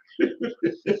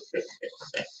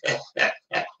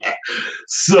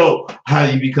 So how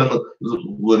you become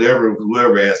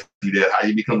whoever asked you that, how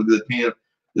you become a good pimp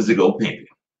is to go pimping.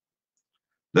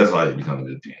 That's how you become a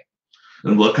good pimp.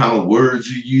 And what kind of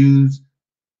words you use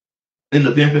in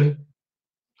the pimping?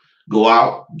 Go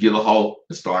out, get a hoe,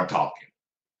 and start talking.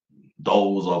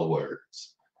 Those are the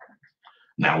words.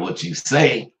 Now, what you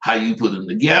say, how you put them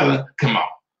together, come on.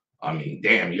 I mean,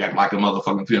 damn, you act like a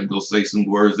motherfucking pimp, go say some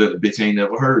words that a bitch ain't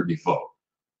never heard before.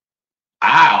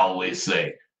 I always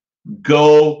say,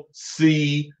 go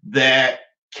see that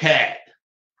cat.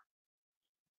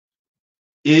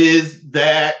 Is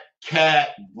that cat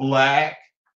black?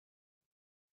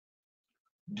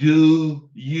 Do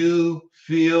you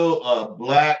feel a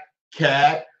black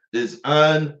cat is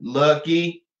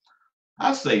unlucky?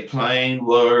 I say plain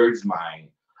words, man.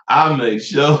 I make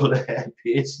sure that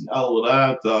bitch know what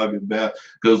I'm talking about.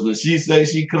 Because when she say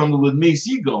she coming with me,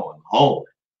 she going home.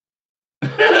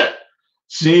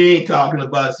 She ain't talking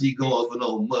about she going for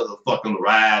no motherfucking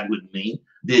ride with me.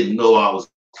 Didn't know I was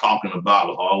talking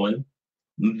about hoeing.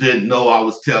 Didn't know I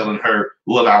was telling her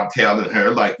what I'm telling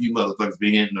her, like you motherfuckers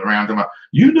be hitting around talking about,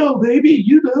 you know, baby,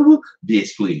 you know,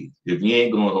 bitch, please. If you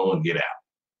ain't going home, get out.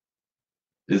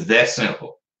 It's that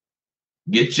simple.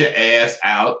 Get your ass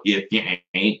out if you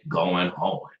ain't going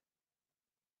home.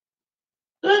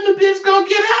 And the bitch gonna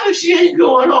get out if she ain't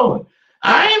going home.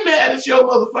 I ain't mad at your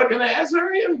motherfucking ass.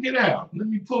 Hurry up and get out. Let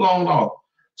me pull on off.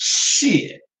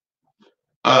 Shit.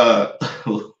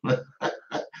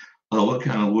 What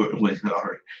kind of word?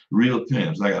 Real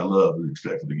pimps. I got love and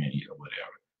respect for the game, or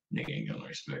whatever. Nigga ain't got no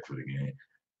respect for the game.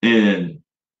 And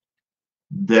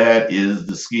that is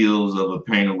the skills of a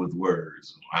painter with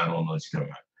words. I don't know what you're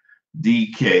talking about.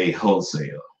 DK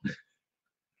Wholesale.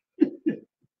 The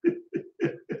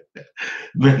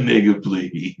nigga,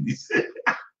 please.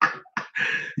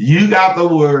 You got the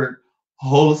word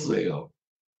wholesale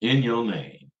in your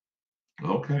name.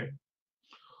 Okay.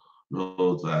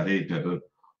 Those I hate that.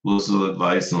 What's the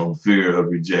advice on fear of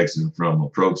rejection from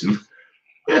approaching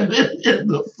in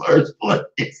the first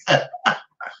place?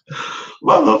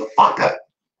 Motherfucker.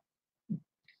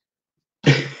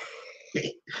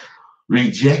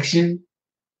 Rejection?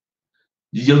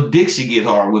 Your dick should get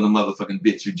hard when a motherfucking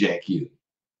bitch reject you.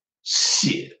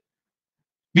 Shit.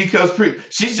 Because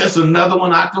she's just another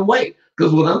one out the way.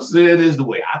 Because what I'm saying is the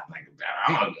way I think about it.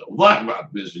 I don't know what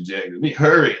about bitch rejecting me.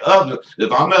 Hurry up.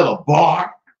 If I'm at a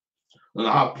bar and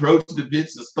I approach the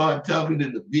bitch and start talking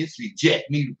and the bitch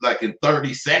reject me like in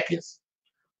 30 seconds,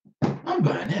 I'm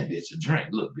buying that bitch a drink.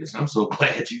 Look, bitch, I'm so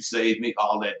glad you saved me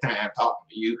all that time talking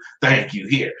to you. Thank you.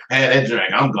 Here, have that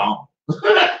drink. I'm gone.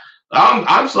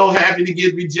 I'm so happy to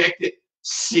get rejected.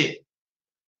 Shit.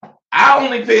 I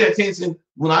only pay attention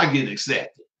when I get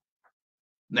accepted.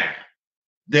 Now,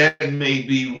 that may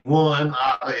be one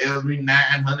out of every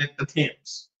 900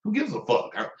 attempts. Who gives a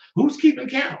fuck? Who's keeping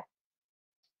count?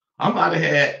 I might have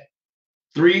had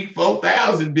 3,000,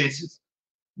 4,000 bitches,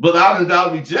 but I done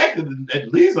got rejected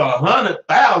at least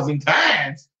 100,000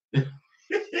 times.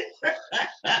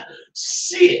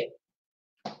 Shit.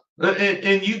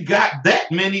 And you got that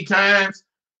many times,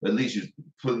 at least you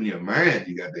put in your mind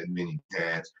you got that many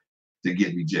times to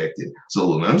get rejected. So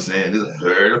what I'm saying is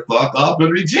hurry the fuck up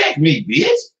and reject me,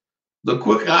 bitch. The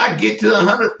quicker I get to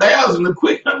 100,000, the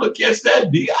quicker I'm gonna catch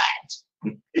that bitch.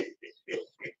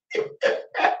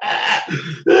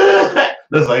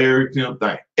 That's like every pimp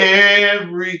thing.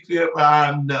 Every pimp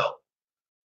I know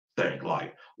think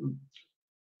like,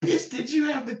 Bitch, did you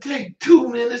have to take 2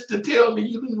 minutes to tell me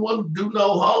you didn't want to do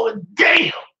no hoeing?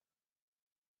 Damn!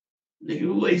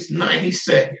 Nigga waste 90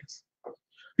 seconds.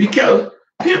 Because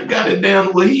Pimp got it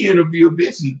down where he interviewed a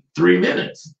bitch in 3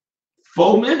 minutes,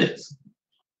 4 minutes.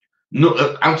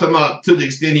 No, I'm talking about to the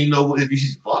extent he know if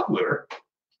he's fuck with her.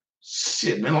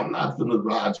 Shit, man, I'm not gonna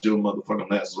ride your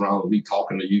motherfucking ass around with me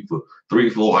talking to you for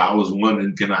 3-4 hours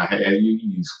wondering can I have you,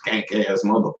 you skank ass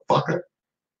motherfucker.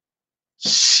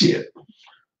 Shit.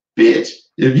 Bitch,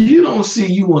 if you don't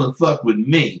see you want to fuck with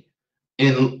me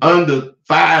in under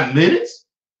 5 minutes,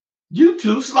 you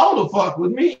too slow to fuck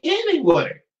with me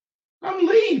anyway. I'm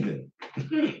leaving.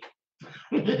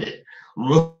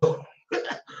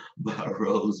 By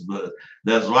Rosebud.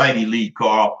 That's right, Elite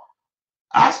Carl.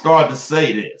 I started to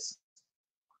say this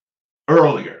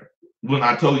earlier when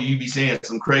I told you be saying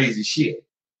some crazy shit.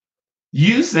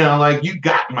 You sound like you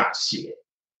got my shit.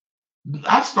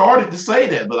 I started to say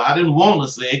that, but I didn't want to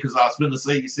say it because I was going to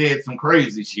say you said some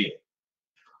crazy shit.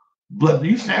 But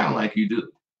you sound like you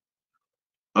do.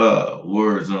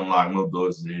 Words unlock no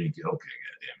doors in any. Okay, goddamn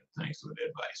it. Thanks for that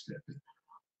advice, Pepe.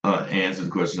 Answer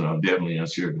the question. I'm definitely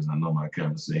unsure because I know my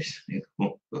conversation.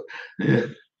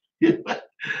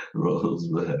 Rose,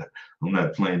 but I'm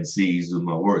not planting seeds with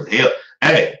my words. Hell,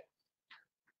 hey,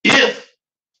 if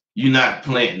you're not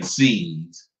planting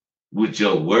seeds with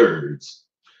your words,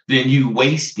 then you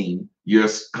wasting your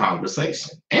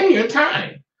conversation and your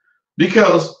time.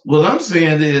 Because what I'm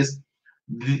saying is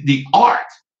the art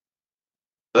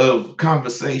of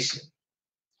conversation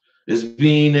is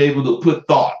being able to put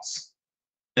thoughts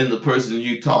in the person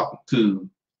you talk to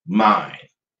mind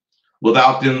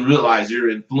without them realize you're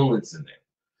influencing them.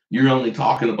 You're only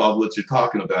talking about what you're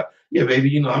talking about. Yeah, baby,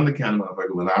 you know, I'm the kind of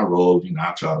motherfucker when I roll, you know,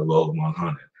 I try to roll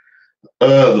 100.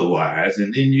 Otherwise,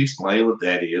 and then you explain what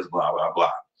that is, blah, blah,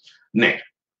 blah. Now,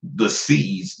 the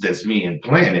seeds that's being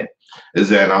planted is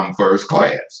that I'm first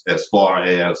class as far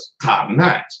as top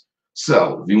notch.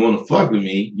 So if you want to fuck with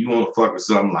me, you want to fuck with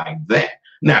something like that.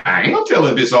 Now, I ain't gonna tell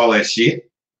her bitch all that shit.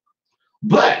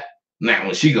 But now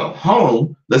when she go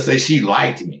home, let's say she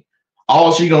liked me.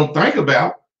 All she gonna think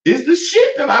about is the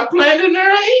shit that I planted in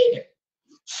her head.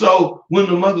 So when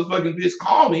the motherfucking bitch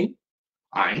call me,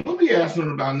 I ain't gonna be asking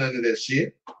her about none of that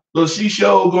shit. So she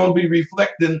sure gonna be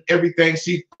reflecting everything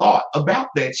she thought about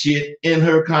that shit in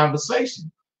her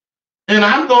conversation. And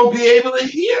I'm gonna be able to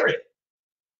hear it.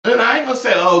 And I ain't gonna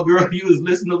say, oh girl, you was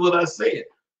listening to what I said.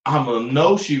 I'm gonna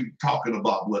know she talking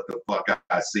about what the fuck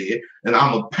I said, and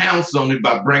I'm gonna pounce on it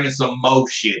by bringing some more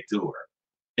shit to her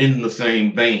in the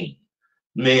same vein.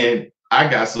 Man, I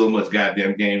got so much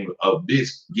goddamn game. A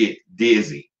bitch get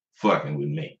dizzy fucking with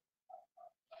me.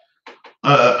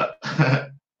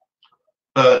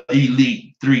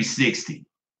 Elite 360.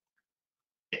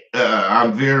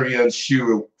 I'm very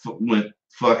unsure when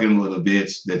fucking with a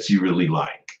bitch that you really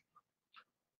like.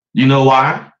 You know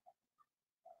why?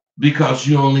 Because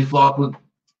you only fuck with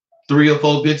 3 or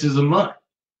 4 bitches a month.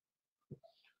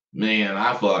 Man,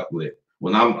 I fuck with,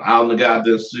 when I'm out in the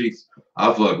goddamn streets,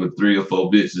 I fuck with 3 or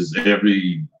 4 bitches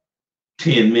every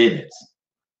 10 minutes.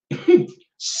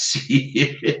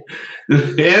 Shit.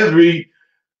 Every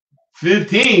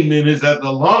 15 minutes at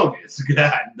the longest.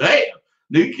 God damn.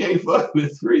 You can't fuck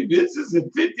with 3 bitches in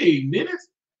 15 minutes?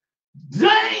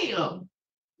 Damn.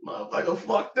 Motherfucker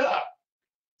fucked up.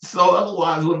 So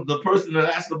otherwise, when the person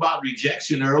that asked about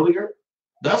rejection earlier,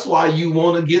 that's why you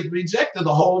want to get rejected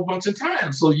a whole bunch of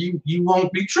times. So you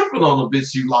won't be tripping on the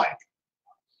bitch you like.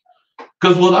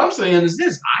 Because what I'm saying is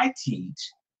this, I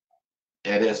teach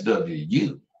at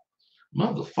SWU.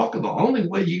 Motherfucker, the only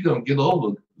way you're going to get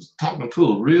over talking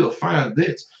to a real fine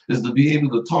bitch is to be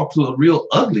able to talk to a real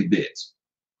ugly bitch.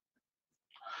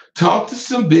 Talk to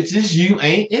some bitches you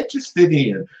ain't interested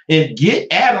in and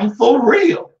get at them for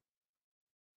real.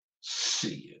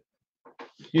 Shit.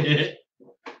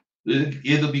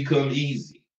 It'll become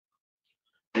easy.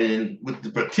 And with the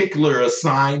particular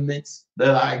assignments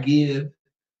that I give,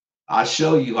 I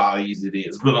show you how easy it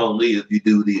is, but only if you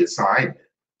do the assignment.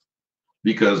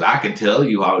 Because I can tell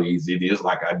you how easy it is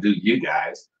like I do you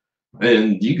guys.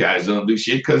 And you guys don't do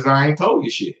shit because I ain't told you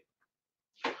shit.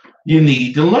 You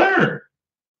need to learn.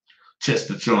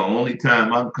 Chesterton, only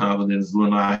time I'm confident is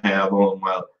when I have on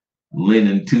my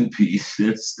linen 2-piece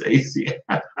and Stacy.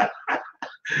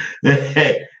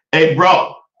 Hey,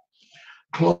 bro,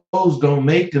 clothes don't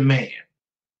make the man.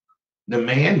 The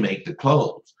man make the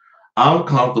clothes. I'm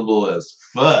comfortable as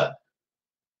fuck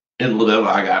in whatever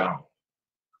I got on.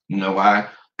 You know why?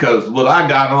 Because what I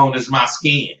got on is my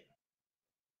skin.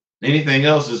 Anything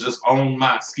else is just on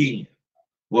my skin.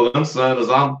 What I'm saying is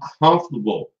I'm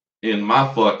comfortable in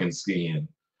my fucking skin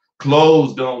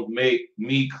Clothes don't make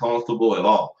me comfortable at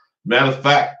all. Matter of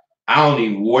fact, I don't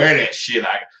even wear that shit.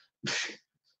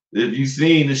 If you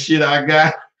seen the shit I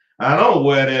got, I don't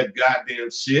wear that goddamn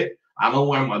shit. I don't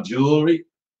wear my jewelry.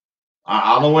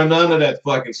 I don't wear none of that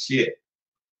fucking shit.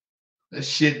 That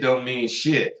shit don't mean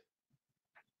shit,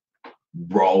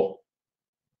 bro.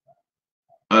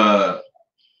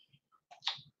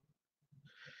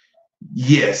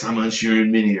 Yes, I'm unsure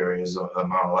in many areas of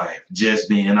my life. Just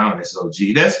being honest,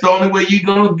 OG. That's the only way you're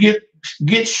gonna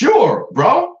get sure,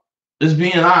 bro. Is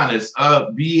being honest.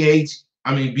 BMH3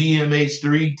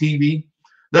 TV.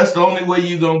 That's the only way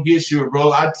you're gonna get sure,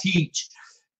 bro. I teach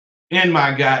in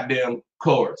my goddamn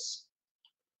course,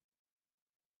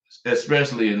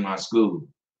 especially in my school.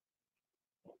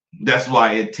 That's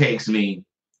why it takes me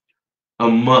a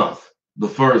month, the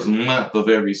first month of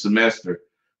every semester,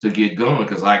 to get going,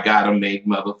 because I gotta make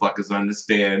motherfuckers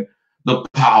understand the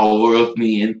power of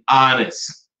being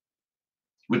honest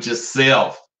with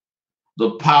yourself,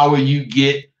 the power you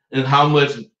get, and how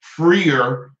much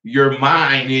freer your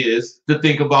mind is to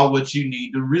think about what you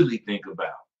need to really think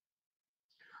about.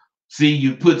 See,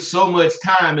 you put so much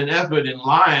time and effort in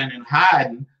lying and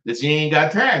hiding that you ain't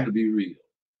got time to be real.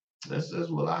 That's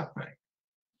what I think.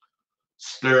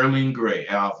 Sterling Gray,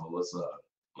 Alpha, what's up?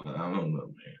 I don't know,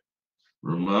 man.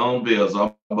 Ramon Bell's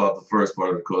all about the first part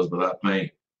of the course, but I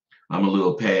think I'm a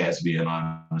little past being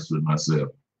honest with myself.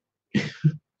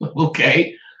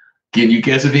 Okay. Can you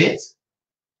catch a bitch?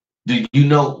 Do you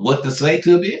know what to say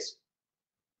to a bitch?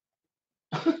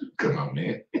 Come on,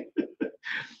 man.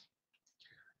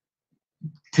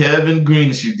 Tevin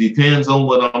Greenshoe, depends on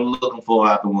what I'm looking for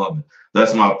out the woman.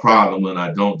 That's my problem when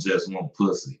I don't just want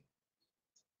pussy.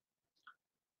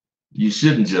 You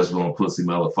shouldn't just want pussy,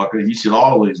 motherfucker. You should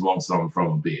always want something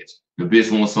from a bitch. The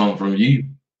bitch wants something from you.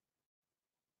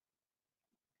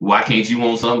 Why can't you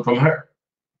want something from her?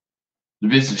 The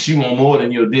bitch, she want more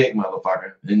than your dick,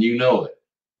 motherfucker, and you know it.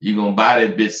 You gonna buy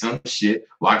that bitch some shit.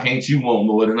 Why can't you want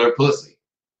more than her pussy?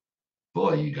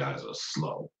 Boy, you guys are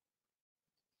slow.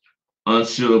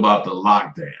 Unsure about the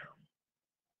lockdown.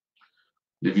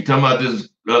 If you're talking about this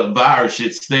virus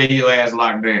shit, stay your ass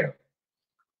locked down.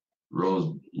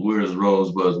 Where's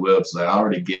Rosebud's website? I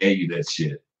already gave you that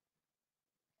shit.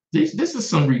 This is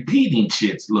some repeating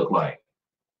shits look like.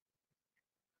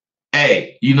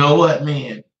 Hey, you know what,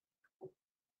 man?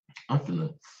 I'm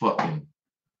finna fucking,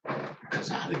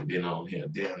 because I've been on here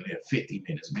down there 50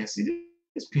 minutes, man. See,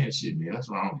 this pen shit, man. That's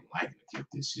why I don't like to keep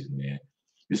this shit, man.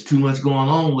 There's too much going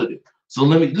on with it. So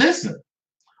let me listen.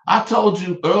 I told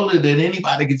you earlier that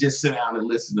anybody could just sit down and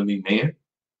listen to me, man.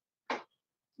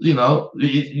 You know,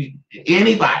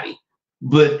 anybody,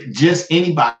 but just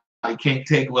anybody can't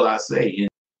take what I say. And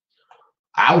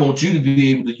I want you to be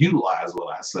able to utilize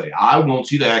what I say. I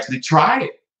want you to actually try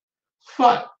it.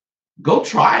 Fuck, go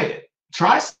try it.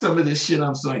 Try some of this shit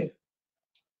I'm saying.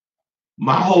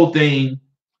 My whole thing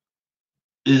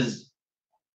is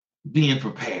being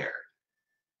prepared.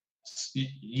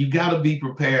 You got to be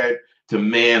prepared to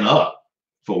man up,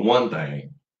 for one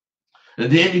thing.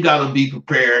 And then you got to be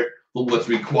prepared for what's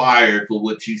required for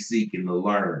what you're seeking to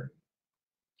learn.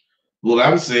 What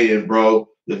I'm saying, bro,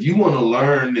 if you want to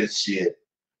learn this shit,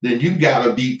 then you got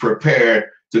to be prepared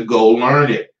to go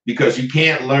learn it, because you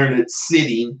can't learn it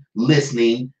sitting,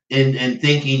 listening, and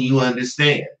thinking you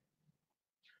understand.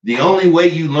 The only way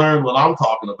you learn what I'm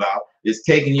talking about is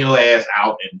taking your ass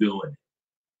out and doing it.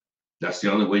 That's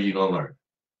the only way you're going to learn.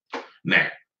 Now,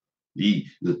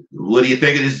 what do you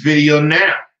think of this video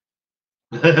now?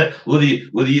 What do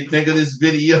you think of this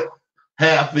video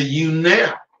have for you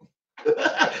now?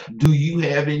 Do you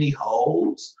have any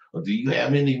hoes, or do you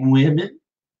have any women?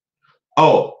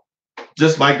 Oh,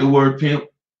 just like the word pimp,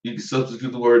 you can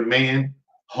substitute the word man.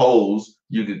 Hoes,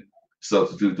 you can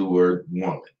substitute the word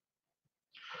woman.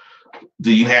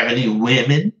 Do you have any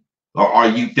women, or are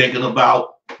you thinking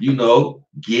about,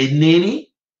 getting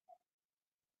any?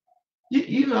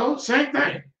 Same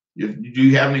thing. Do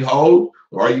you have any hoes,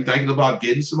 or are you thinking about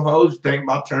getting some hoes? Thinking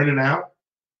about turning out?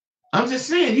 I'm just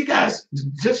saying, you guys,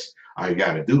 just all you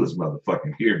gotta do is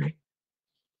motherfucking hear me.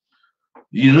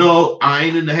 I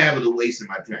ain't in the habit of wasting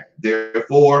my time.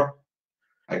 Therefore,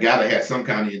 I gotta have some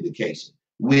kind of indication,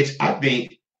 which I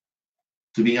think,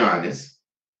 to be honest,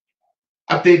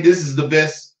 I think this is the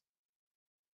best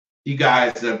you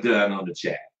guys have done on the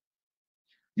chat.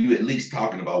 You at least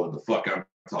talking about what the fuck I'm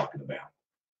talking about.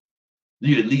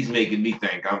 You at least making me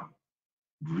think I'm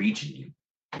reaching you.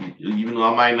 Even though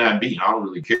I might not be, I don't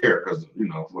really care, because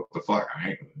what the fuck?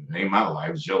 It ain't my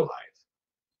life, it's your life.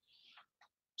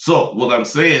 So what I'm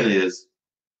saying is,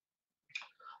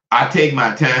 I take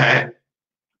my time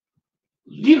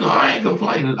You know, I ain't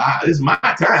complaining. It's my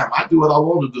time. I do what I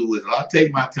want to do with it. I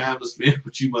take my time to spend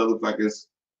with you motherfuckers.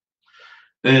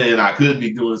 And I could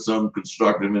be doing something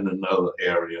constructive in another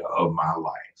area of my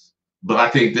life. But I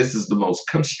think this is the most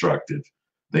constructive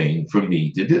thing for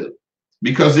me to do.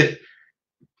 Because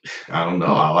I don't know,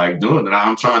 I like doing it.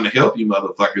 I'm trying to help you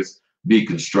motherfuckers be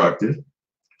constructive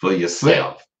for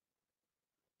yourself.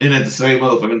 And at the same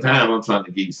motherfucking time, I'm trying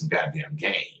to give you some goddamn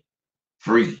game.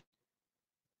 Free.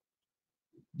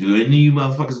 Do any of you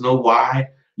motherfuckers know why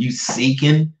you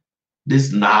seeking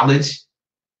this knowledge?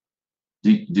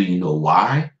 Do you know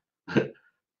why?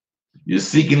 You're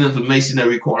seeking information that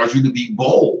requires you to be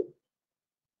bold.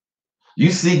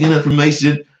 You're seeking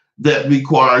information that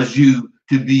requires you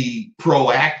to be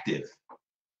proactive.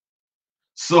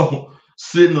 So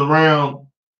sitting around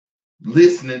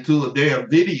listening to a damn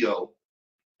video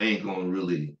ain't gonna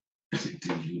really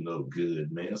do you no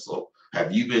good, man. So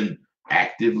have you been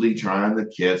actively trying to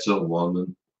catch a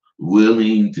woman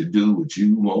willing to do what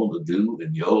you want to do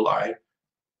in your life?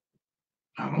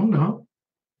 I don't know.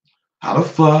 How the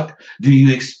fuck do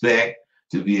you expect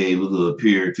to be able to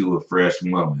appear to a fresh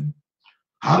woman?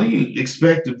 How do you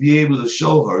expect to be able to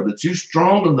show her that you're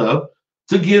strong enough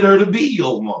to get her to be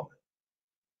your woman?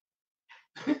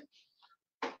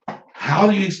 How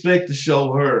do you expect to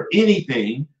show her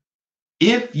anything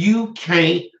if you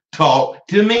can't talk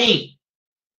to me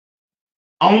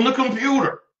on the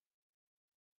computer?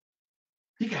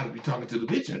 You got to be talking to the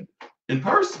bitch in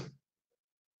person.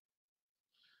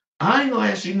 I ain't gonna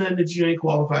ask you nothing that you ain't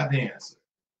qualified to answer.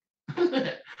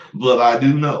 But I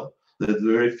do know that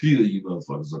very few of you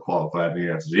motherfuckers are qualified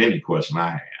to answer any question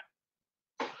I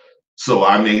have. So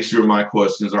I make sure my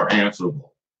questions are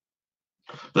answerable.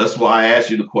 That's why I ask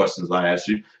you the questions I ask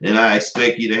you, and I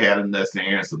expect you to have the nuts to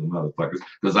answer the motherfuckers,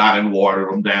 because I done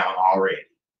watered them down already.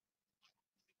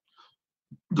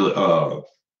 The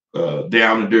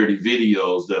down and dirty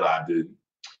videos that I do,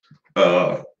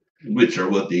 which are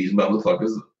what these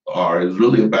motherfuckers are, is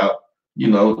really about, you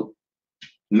know,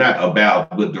 not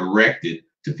about, but directed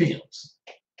to pimps.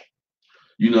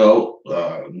 You know,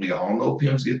 we all know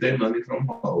pimps get their money from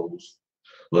hoes,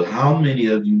 but how many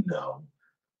of you know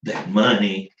that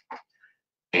money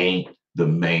ain't the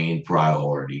main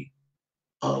priority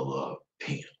of a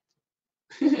pimp?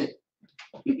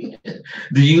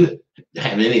 Do you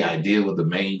have any idea what the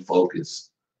main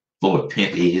focus for a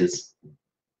pimp is?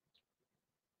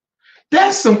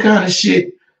 That's some kind of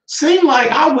shit. Seem like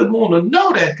I would want to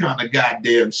know that kind of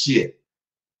goddamn shit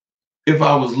if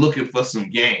I was looking for some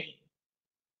game.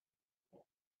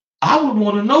 I would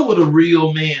want to know what a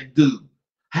real man do.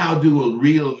 How do a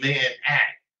real man act?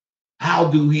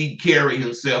 How do he carry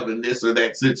himself in this or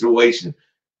that situation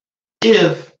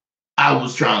if I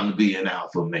was trying to be an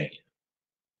alpha man?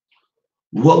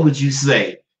 What would you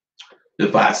say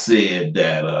if I said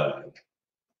that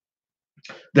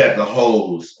that the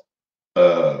hoes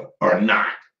are not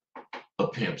a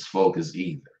pimp's focus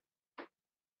either?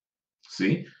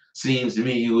 See, seems to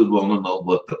me you would want to know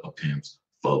what a pimp's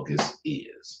focus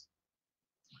is.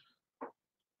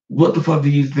 What the fuck do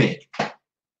you think?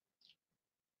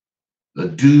 A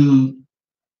dude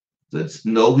that's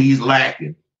know he's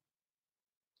lacking,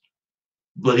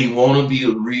 but he want to be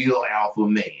a real alpha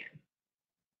man.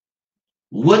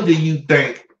 What do you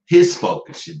think his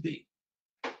focus should be?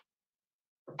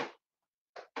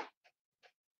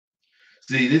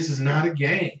 See, this is not a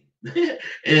game.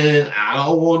 And I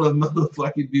don't want to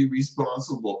motherfucking be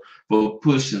responsible for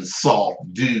pushing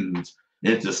soft dudes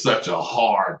into such a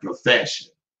hard profession.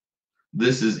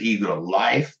 This is either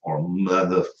life or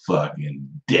motherfucking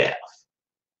death.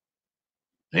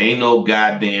 Ain't no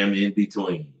goddamn in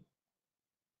between.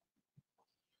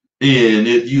 And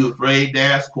if you're afraid to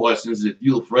ask questions, if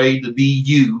you're afraid to be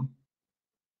you,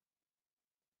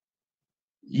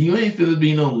 you ain't finna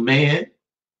be no man.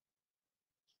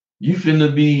 You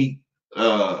finna be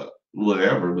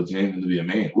whatever, but you ain't gonna be a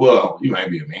man. Well, you might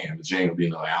be a man, but you ain't gonna be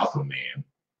no alpha man.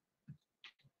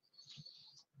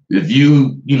 If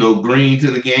you green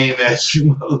to the game as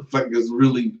you motherfuckers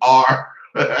really are,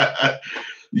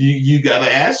 you gotta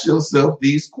ask yourself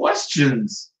these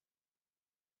questions.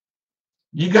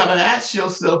 You gotta ask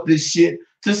yourself this shit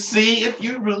to see if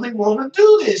you really want to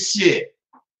do this shit.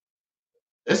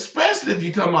 Especially if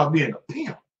you're talking about being a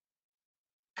pimp.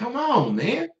 Come on,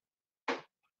 man.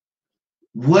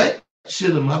 What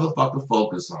should a motherfucker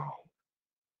focus on?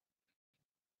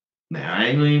 Now, I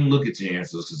ain't gonna even look at your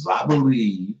answers because I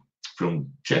believe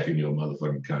from checking your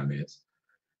motherfucking comments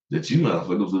that you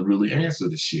motherfuckers would really answer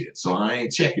the shit. So I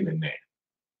ain't checking in that.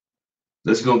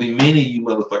 There's gonna be many of you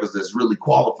motherfuckers that's really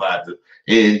qualified to,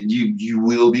 and you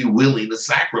will be willing to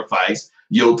sacrifice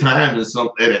your time is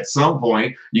something. At some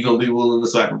point, you're gonna be willing to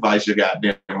sacrifice your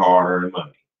goddamn hard-earned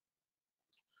money.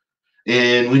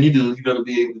 And when you do, you're gonna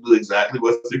be able to do exactly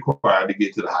what's required to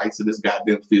get to the heights of this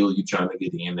goddamn field you're trying to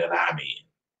get in that I'm in.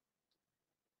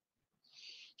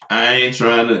 I ain't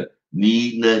trying to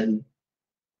need nothing.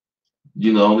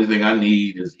 You know, the only thing I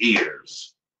need is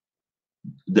ears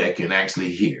that can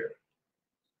actually hear,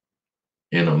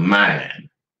 and a mind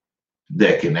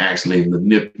that can actually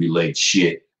manipulate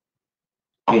shit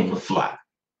on the fly.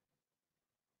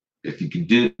 If you can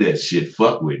do that shit,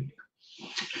 fuck with me.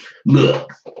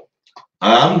 Look,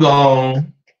 I'm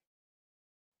gone.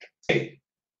 Hey,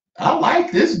 I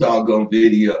like this doggone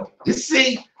video. You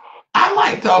see, I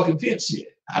like talking pimp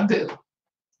shit. I do.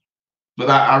 But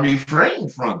I refrain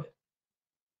from it.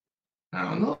 I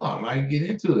don't know. I might get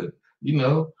into it. You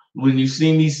know, when you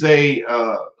see me say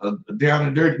down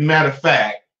and dirty, matter of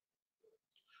fact,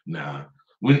 nah.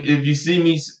 If you see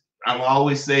me, I'm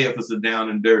always say if it's a down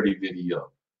and dirty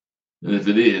video. And if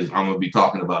it is, I'm gonna be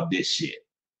talking about this shit.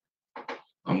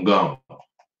 I'm gone.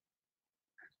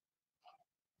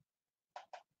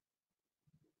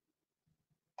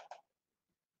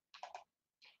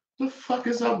 The fuck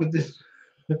is up with this?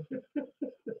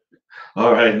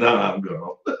 All right, now I'm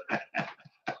gone.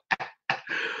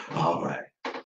 All right.